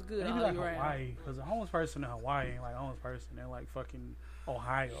it feels good. Maybe all like around. Hawaii, because a homeless person in Hawaii ain't like a homeless person in like fucking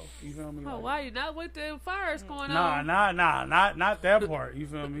Ohio. You feel me? Hawaii, like, not with the fires going on. Not that part. You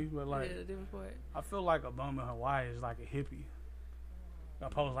feel me? But like, yeah, the different part. I feel like a bum in Hawaii is like a hippie.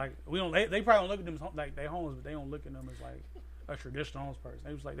 Opposed like we don't. They probably don't look at them like they homeless, but they don't look at them as like a traditional homeless person.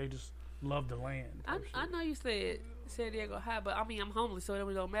 They was like they just love the land. I know you said San Diego high, but I mean I'm homeless, so it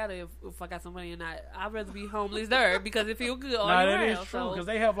really don't matter if I got some money or not. I'd rather be homeless there because it feel good all year round. That is true because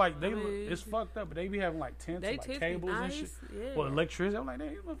they have like it's fucked up, but they be having like tents, and, like cables nice, and shit, yeah. or electricity. I'm like,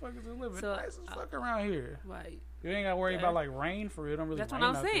 these motherfuckers is living nice as fuck around here. Right. You ain't gotta worry about like rain for it. Don't really. That's what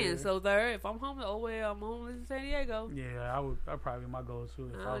I'm saying. So there, if I'm homeless, oh well, I'm homeless in San Diego. Yeah, I'd probably be my goal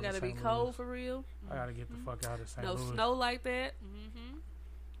too. I gotta be cold for real. I gotta get the fuck out of St. Louis. No snow like that. Mm-hmm.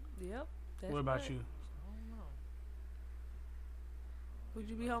 Yep. What about you? Would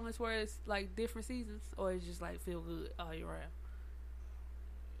you be homeless where it's like different seasons, or it's just like feel good all year round?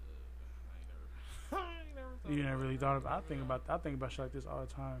 You never really thought about. I think about shit like this all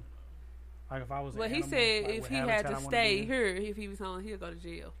the time. Like if I was. Well, he said if he had to stay here, if he was home, he'll go to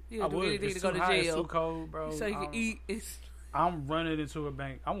jail. He'll do anything to go to jail. It's too cold, bro. So he can eat. I'm running into a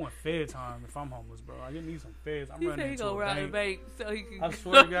bank. I want Fed time if I'm homeless, bro. I need some Feds. I'm running into a bank. He gonna rob the bank so he can. I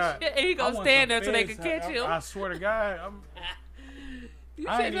swear to God. And he gonna stand there so they can catch him. I swear to God. You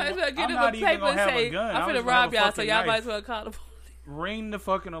should get him a paper and say, I'm finna rob y'all, so y'all might as well call the police. Ring the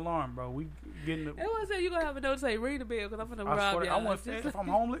fucking alarm, bro. We getting the. Everyone said you gonna have a note say ring the bell because I'm finna rob y'all. I want Fed if I'm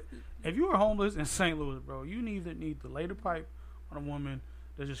homeless. If you are homeless in St. Louis, bro, you need to lay the pipe on a woman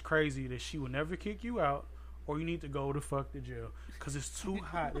that's just crazy that she will never kick you out, or you need to go to fuck the jail because it's too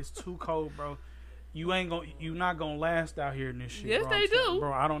hot, it's too cold, bro. You not gonna last out here in this shit. Yes, bro. they do,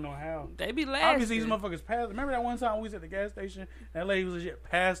 bro. I don't know how they be lasting. Obviously, these motherfuckers passed. Remember that one time we was at the gas station? That lady was legit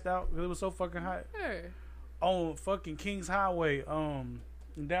passed out because it was so fucking hot. Sure. On fucking Kings Highway, in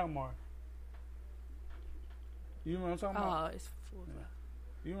Dalmar. You know what I'm talking about? Oh, it's full. Yeah.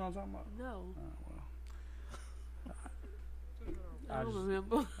 You know what I'm talking about? No. I don't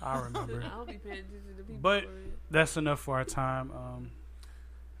remember. I remember. I don't be paying attention to people. But that's enough for our time.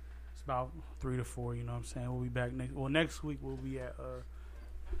 It's about 3 to 4. You know what I'm saying? We'll be back next week. We'll be at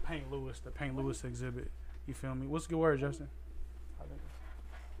Paint Lewis, the Paint Lewis exhibit. You feel me? What's a good word, Justin?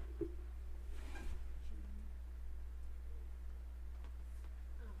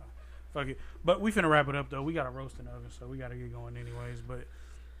 Fuck it. But we finna wrap it up though. We got a roast in the oven, so we gotta get going anyways. But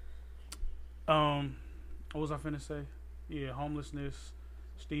what was I finna say? Yeah, homelessness,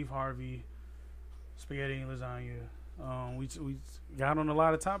 Steve Harvey, spaghetti and lasagna. We got on a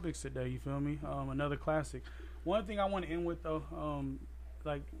lot of topics today. You feel me? Another classic. One thing I want to end with though,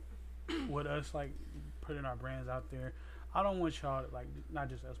 like with us like putting our brands out there, I don't want y'all to, like, not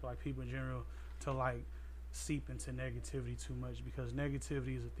just us but like people in general to like seep into negativity too much, because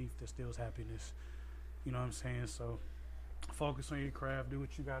negativity is a thief that steals happiness. You know what I'm saying? So focus on your craft, do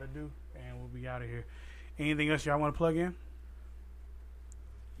what you gotta do, and we'll be out of here. Anything else y'all want to plug in?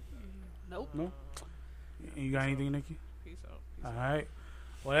 Nope. No. And you got anything, Nikki? Peace out. All right.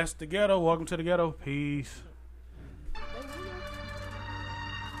 Well, that's the ghetto. Welcome to the ghetto. Peace.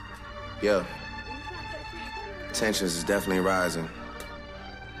 Yeah. Tensions is definitely rising.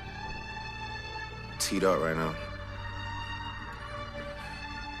 Teed up right now.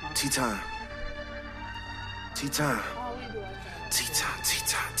 Tea time. Tea time. Tea time, tea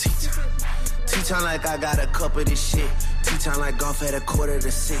time, tea time. Tea time like I got a cup of this shit. Tea time like golf at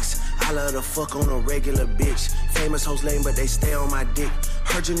 5:45. I love to fuck on a regular bitch. Famous hoes lame, but they stay on my dick.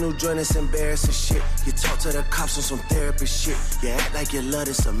 Heard your new joint is embarrassing shit. You talk to the cops on some therapist shit. You act like you love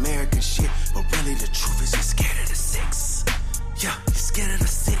this American shit, but really the truth is you're scared of the 6. Yeah, you're scared of the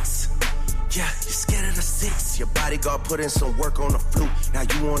 6. Yeah, you're scared of the 6. Your bodyguard put in some work on the flute. Now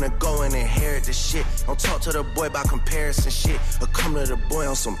you wanna go and inherit the shit. Don't talk to the boy about comparison shit, or come to the boy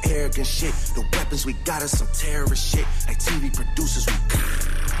on some arrogant shit. The weapons we got is some terrorist shit. Like TV producers,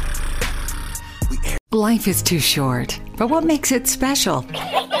 Life is too short, but what makes it special?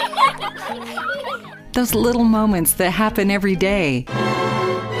 Those little moments that happen every day.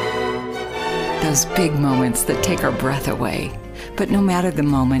 Those big moments that take our breath away. But no matter the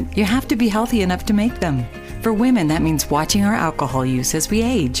moment, you have to be healthy enough to make them. For women, that means watching our alcohol use as we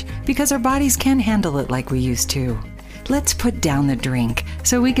age, because our bodies can't handle it like we used to. Let's put down the drink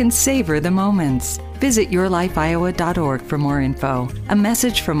so we can savor the moments. Visit yourlifeiowa.org for more info. A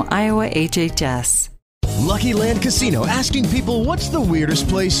message from Iowa HHS. Lucky Land Casino, asking people, what's the weirdest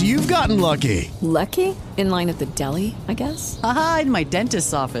place you've gotten lucky? Lucky? In line at the deli, I guess? Aha, in my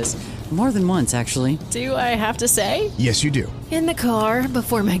dentist's office. More than once, actually. Do I have to say? Yes, you do. In the car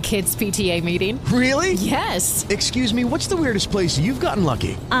before my kids' PTA meeting. Really? Yes. Excuse me, what's the weirdest place you've gotten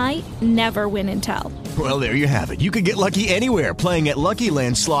lucky? I never win and tell. Well, there you have it. You can get lucky anywhere, playing at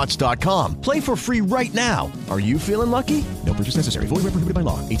LuckyLandSlots.com. Play for free right now. Are you feeling lucky? No purchase necessary. Void where prohibited by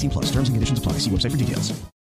law. 18+. Terms and conditions apply. See website for details.